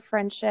 thankful for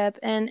friendship,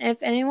 and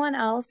if anyone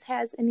else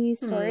has any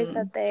stories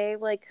that they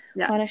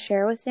want to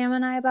share with Sam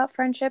and I about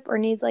friendship or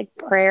needs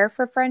prayer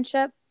for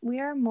friendship, we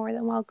are more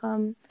than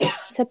welcome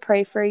to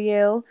pray for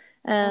you.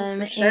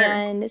 For sure.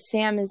 And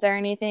Sam, is there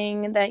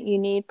anything that you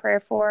need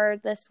prayer for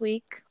this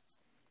week?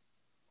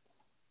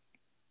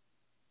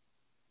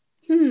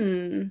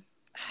 I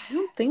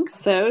don't think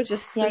so.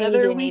 Just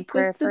another week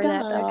prayer with the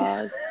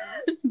dog.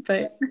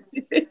 But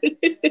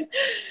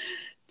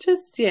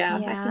just I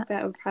think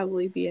that would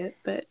probably be it.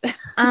 But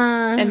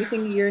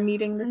anything you're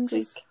needing this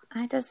week?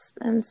 I just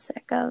am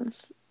sick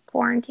of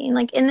quarantine.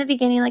 In the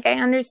beginning, I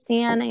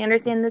understand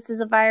this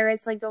is a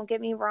virus, don't get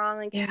me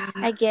wrong,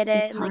 I get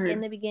it. And in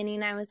the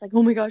beginning I was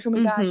oh my gosh,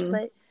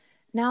 but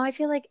now I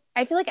feel like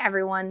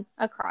everyone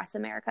across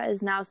America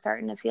is now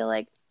starting to feel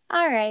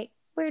all right,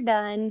 we're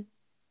done,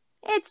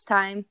 it's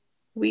time.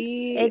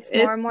 It's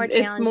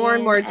more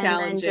and more challenging,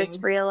 and then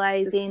just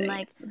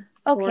realizing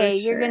okay,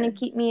 you're gonna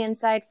keep me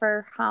inside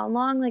for how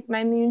long? My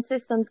immune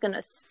system's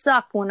gonna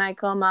suck when I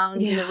come out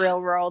into the real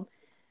world.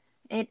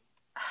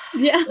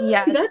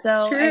 That's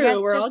so true. I guess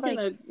we're just all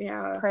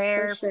gonna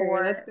prayer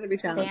for that's gonna be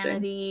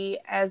sanity,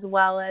 as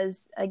well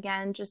as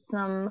again just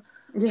some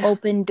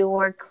open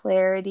door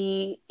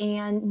clarity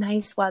and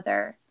nice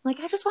weather.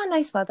 I just want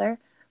nice weather.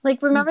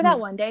 Remember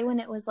that one day when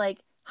it was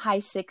high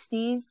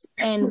 60s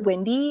and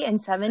windy and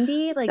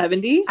 70?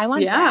 70? I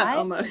want that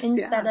almost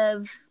instead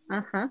of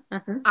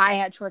I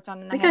had shorts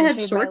on and I had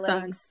shorts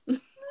on.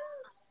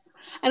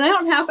 And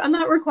I'm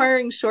not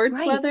requiring shorts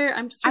weather.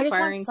 I'm just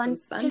requiring some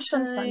sunshine. Just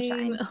some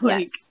sunshine.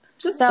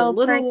 Just a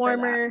little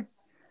warmer.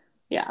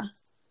 Yeah.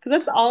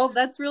 Because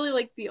that's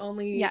really the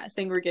only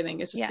thing we're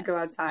getting is just to go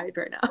outside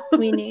right now.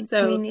 We need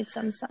some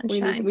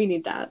sunshine. We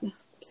need that.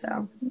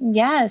 So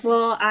yes.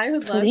 Well, I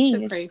would love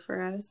to pray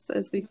for us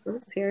as we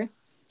close here.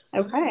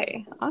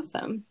 Okay,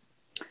 awesome.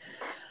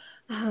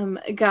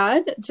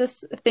 God,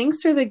 just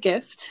thanks for the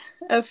gift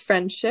of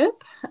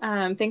friendship.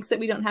 Thanks that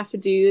we don't have to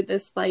do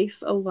this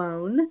life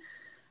alone.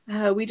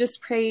 We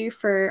just pray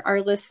for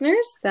our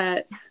listeners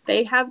that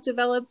they have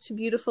developed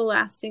beautiful,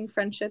 lasting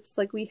friendships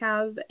like we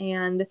have.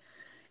 And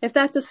if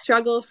that's a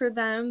struggle for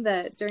them,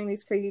 that during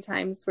these crazy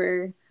times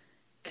where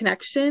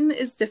connection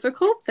is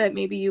difficult, that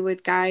maybe you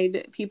would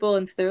guide people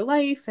into their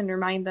life and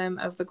remind them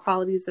of the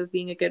qualities of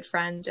being a good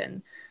friend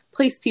and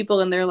place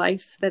people in their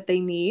life that they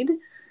need.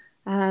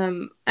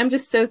 I'm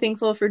just so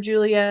thankful for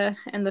Julia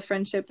and the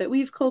friendship that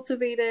we've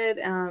cultivated.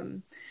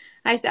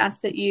 I just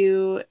ask that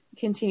you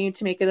continue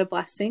to make it a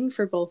blessing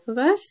for both of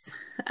us.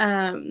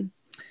 God,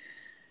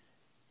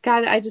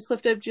 I just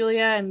lift up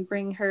Julia and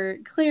bring her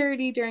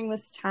clarity during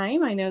this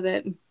time. I know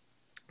that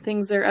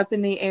things are up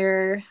in the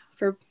air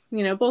for,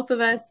 both of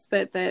us,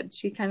 but that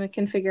she kind of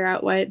can figure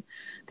out what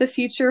the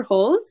future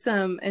holds,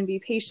 and be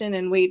patient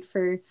and wait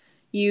for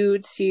you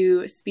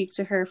to speak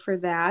to her for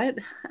that.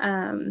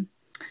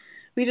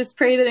 We just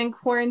pray that in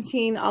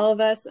quarantine, all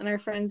of us and our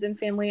friends and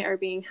family are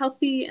being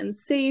healthy and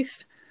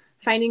safe,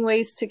 finding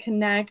ways to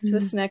connect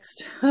this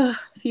next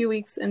few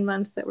weeks and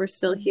month that we're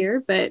still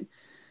here, but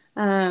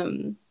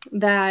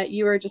that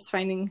you are just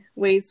finding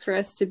ways for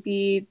us to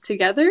be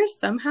together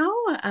somehow,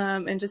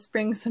 and just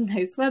bring some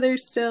nice weather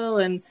still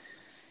and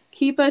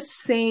keep us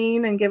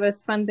sane and give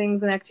us fun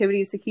things and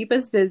activities to keep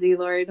us busy,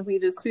 Lord.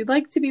 We'd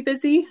like to be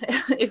busy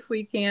if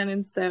we can.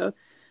 And so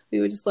we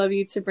would just love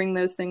you to bring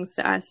those things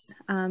to us.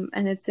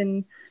 And it's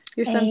in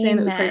your son's name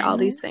that we pray all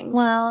these things.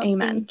 Well,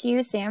 Amen. Thank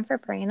you, Sam, for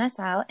praying us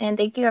out. And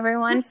thank you,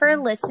 everyone, for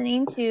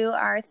listening to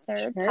our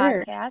third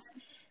podcast.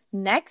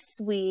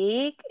 Next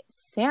week,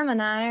 Sam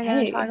and I are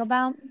going to talk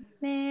about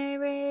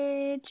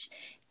marriage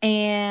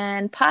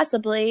and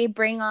possibly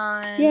bring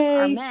on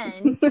our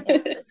men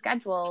if the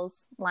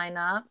schedules line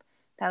up.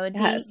 That would be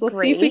we'll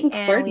great. See if we can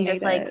and we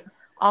just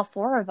all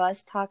four of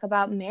us talk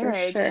about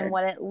marriage and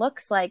what it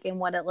looks like and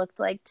what it looked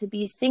like to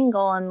be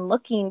single and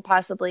looking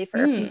possibly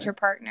for a future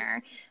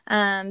partner.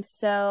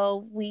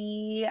 So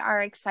we are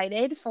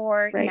excited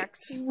for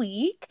next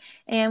week,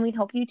 and we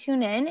hope you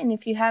tune in. And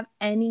if you have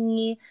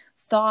any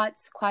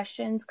thoughts,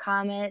 questions,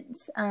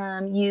 comments,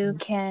 you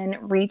can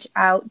reach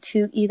out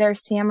to either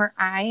Sam or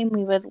I, and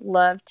we would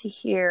love to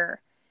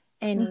hear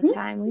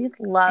anytime. We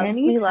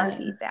love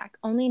feedback.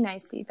 Only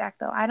nice feedback,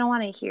 though. I don't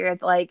want to hear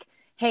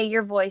hey,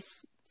 your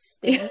voice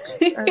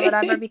stinks or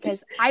whatever,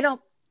 because I don't.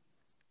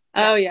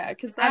 Oh yeah,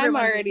 because I'm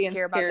already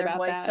insecure about their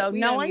voice, that. So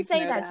no one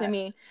say that to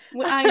me.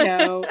 Well, I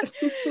know.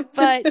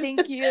 But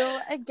thank you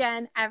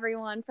again,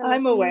 everyone, for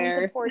listening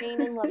and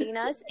supporting and loving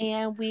us.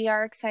 And we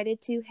are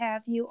excited to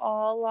have you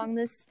all along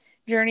this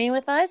journey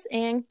with us.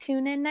 And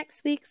tune in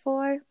next week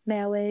for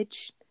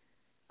marriage.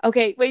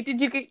 Okay, wait,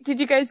 did you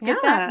guys get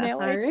that mail?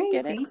 Right.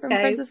 Get it Thanks, from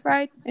guys. Princess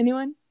Bride?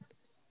 Anyone?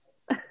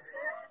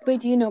 Wait,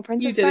 do you know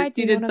Princess Bride?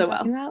 You did so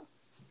well. About?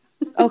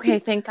 Okay,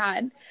 thank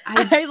God.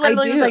 I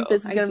literally was like,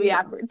 this is going to be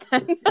awkward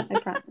then. I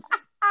promise.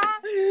 All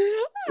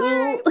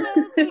right,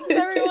 well, thanks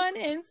everyone,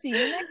 and see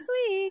you next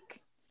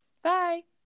week. Bye.